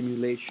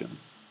simulation.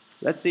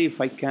 Let's see if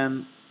I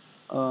can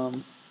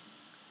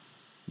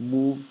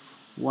move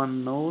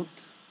one node,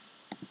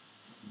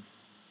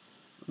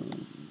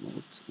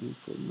 node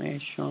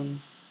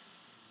information.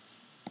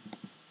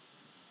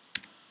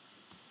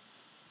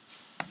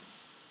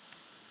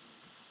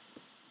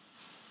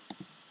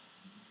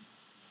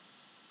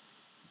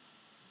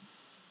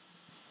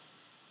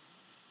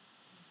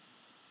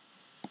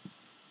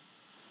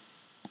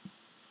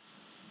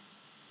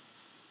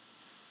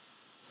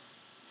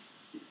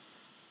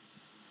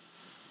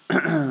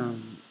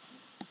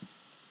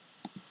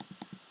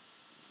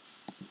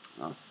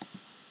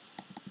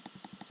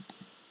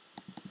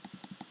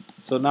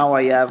 So now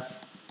I have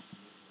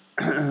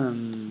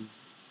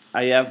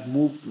I have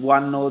moved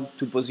one node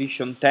to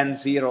position 10,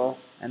 0,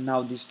 and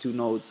now these two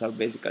nodes are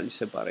basically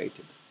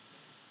separated.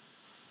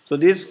 So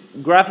this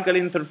graphical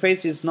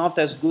interface is not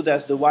as good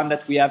as the one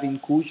that we have in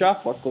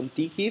Kuja for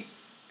Contiki.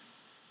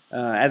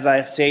 As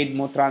I said,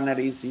 MoteRunner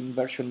is in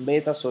version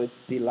beta, so it's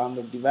still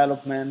under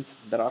development.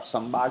 There are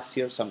some bugs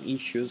here, some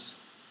issues,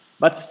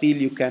 but still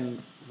you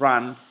can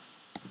run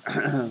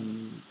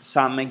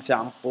some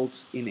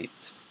examples in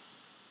it.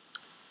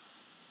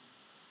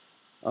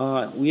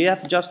 We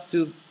have just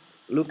to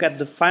look at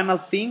the final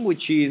thing,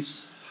 which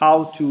is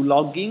how to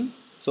log in.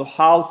 So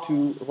how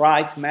to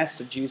write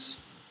messages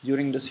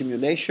during the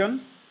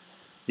simulation.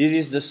 This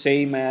is the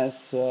same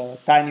as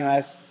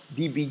TinyOS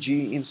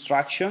DBG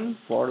instruction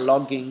for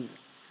logging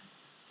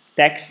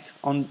text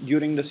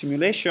during the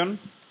simulation.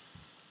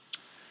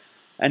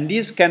 And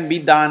this can be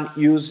done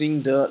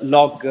using the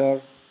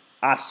logger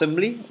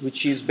assembly,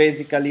 which is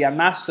basically an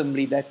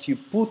assembly that you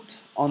put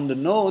on the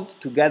node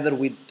together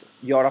with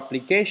your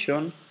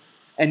application,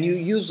 and you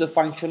use the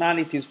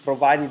functionalities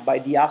provided by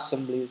the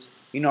assemblies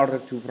in order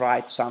to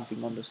write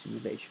something on the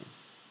simulation.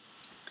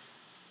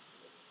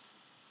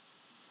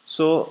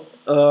 So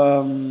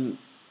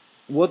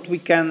what we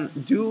can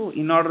do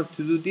in order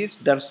to do this,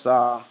 there's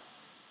a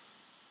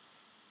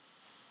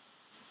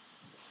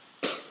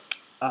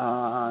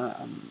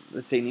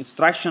let's say an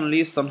instruction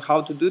list on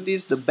how to do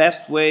this. The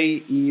best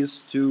way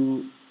is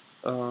to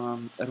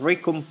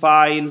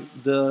recompile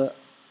the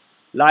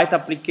light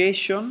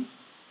application.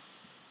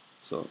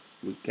 So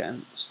we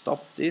can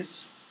stop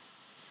this.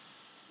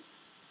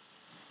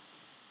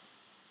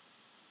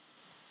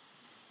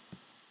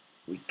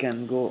 We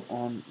can go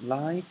on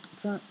light,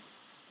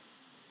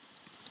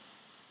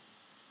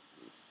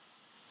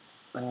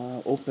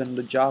 open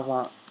the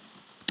Java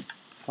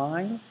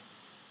file.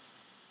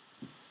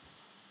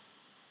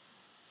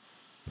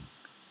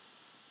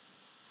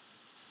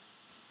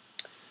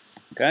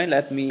 Okay,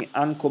 let me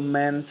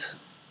uncomment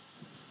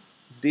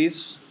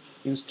this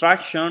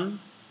instruction.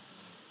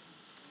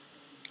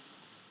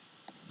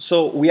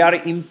 So we are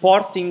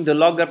importing the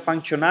logger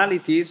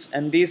functionalities,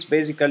 and this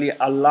basically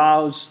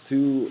allows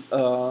to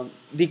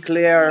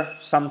declare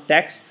some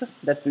text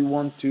that we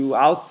want to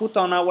output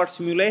on our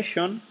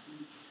simulation,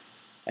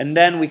 and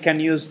then we can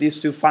use these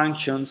two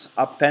functions,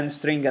 append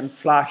string and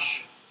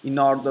flash, in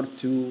order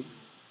to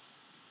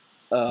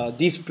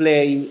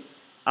display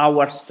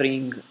our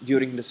string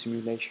during the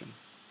simulation.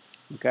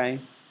 Okay,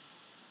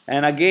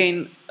 and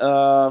again,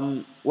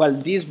 well,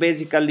 this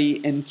basically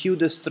enqueue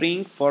the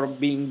string for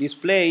being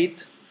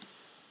displayed.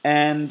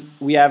 And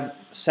we have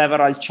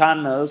several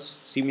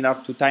channels similar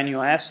to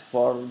TinyOS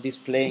for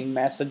displaying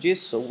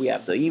messages. So we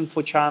have the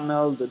info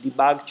channel, the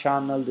debug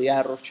channel, the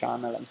error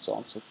channel, and so on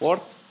and so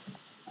forth.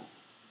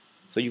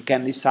 So you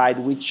can decide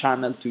which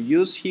channel to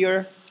use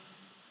here.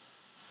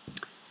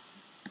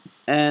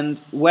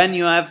 And when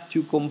you have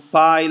to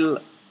compile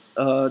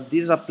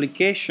this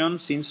application,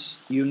 since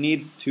you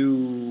need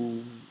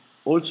to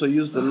also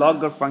use the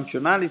logger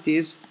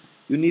functionalities,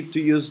 you need to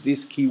use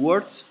these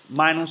keywords,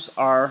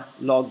 -r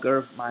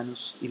logger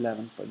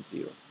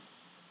 -11.0.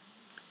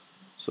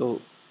 So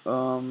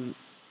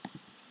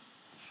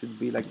should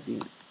be like the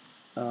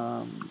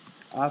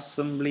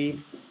assembly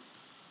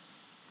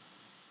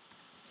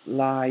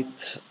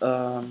light,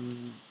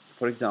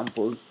 for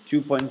example,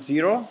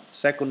 2.0,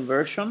 second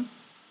version,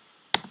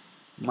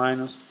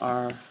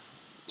 -r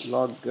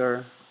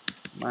logger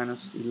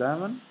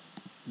 -11,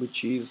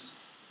 which is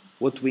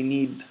what we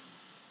need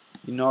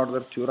in order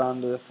to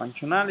run the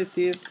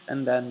functionalities,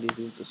 and then this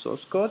is the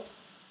source code.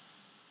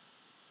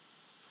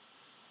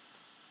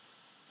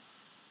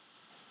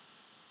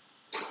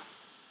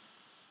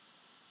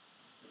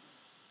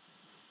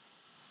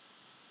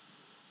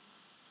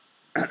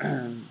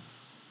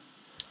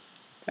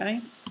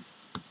 Okay.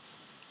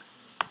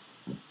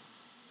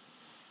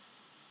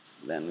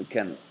 Then we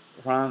can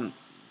run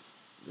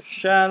the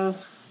shell,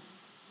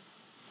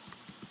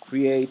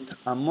 create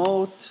a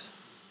mote.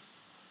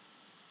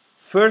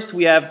 First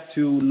we have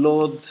to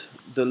load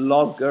the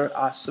logger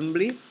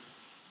assembly,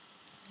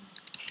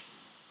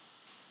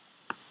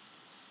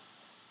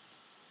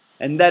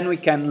 and then we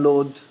can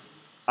load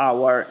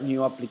our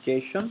new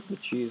application,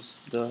 which is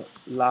the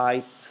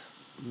light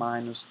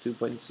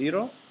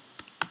 -2.0.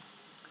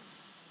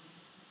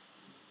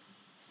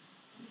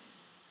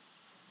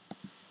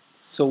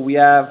 So we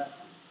have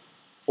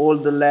all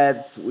the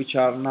LEDs which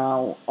are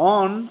now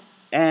on,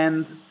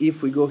 and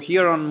if we go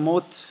here on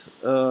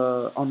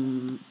on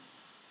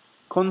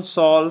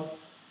console,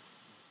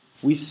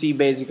 we see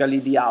basically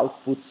the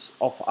outputs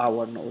of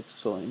our node.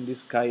 So in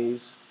this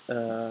case,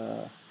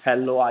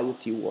 hello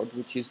IoT world,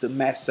 which is the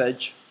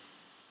message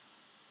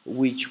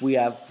which we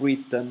have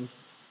written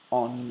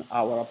on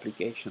our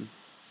application.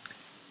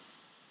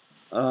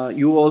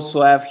 You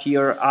also have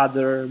here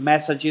other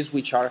messages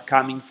which are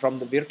coming from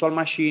the virtual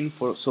machine.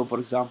 So for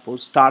example,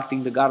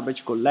 starting the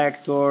garbage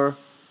collector,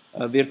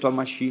 virtual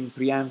machine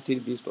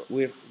preempted,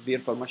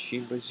 virtual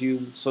machine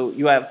resume. So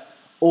you have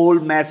all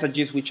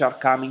messages which are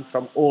coming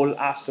from all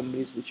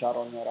assemblies which are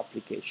on your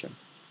application.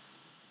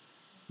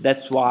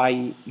 That's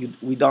why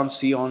we don't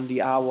see only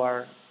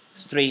our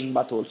string,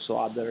 but also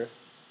other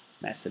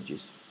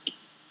messages.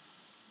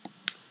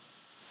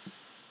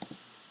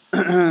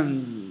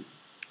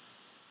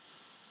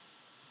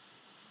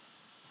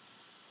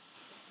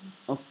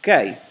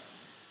 Okay,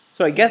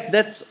 so I guess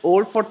that's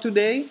all for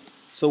today.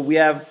 So we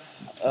have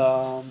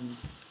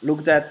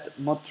looked at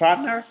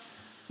MoteRunner.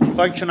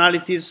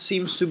 Functionalities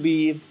seems to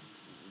be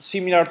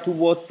similar to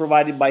what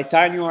provided by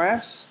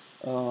TinyOS.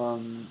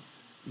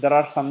 There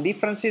are some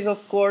differences,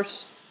 of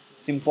course.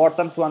 It's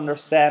important to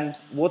understand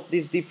what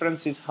these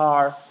differences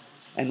are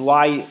and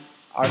why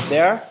are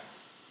there.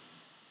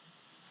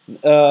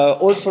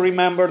 Also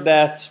remember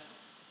that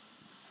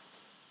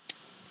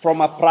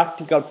from a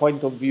practical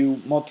point of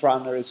view,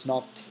 MoteRunner is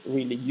not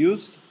really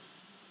used,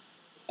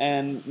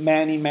 and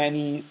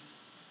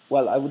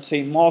well, I would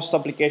say most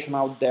applications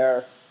out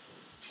there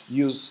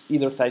use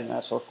either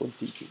TinyOS or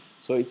Contiki.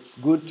 So it's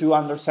good to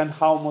understand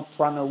how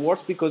MoteRunner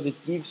works, because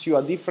it gives you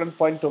a different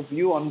point of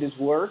view on this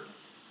world.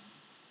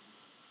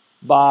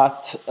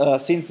 But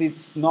since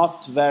it's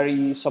not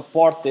very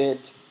supported,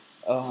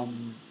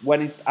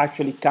 when it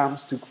actually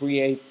comes to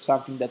create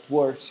something that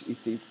works,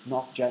 it is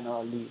not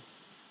generally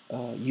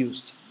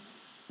used.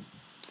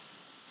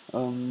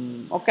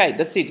 Okay,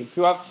 that's it. If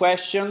you have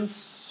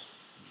questions,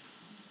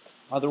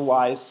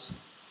 otherwise,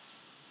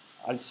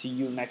 I'll see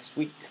you next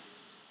week.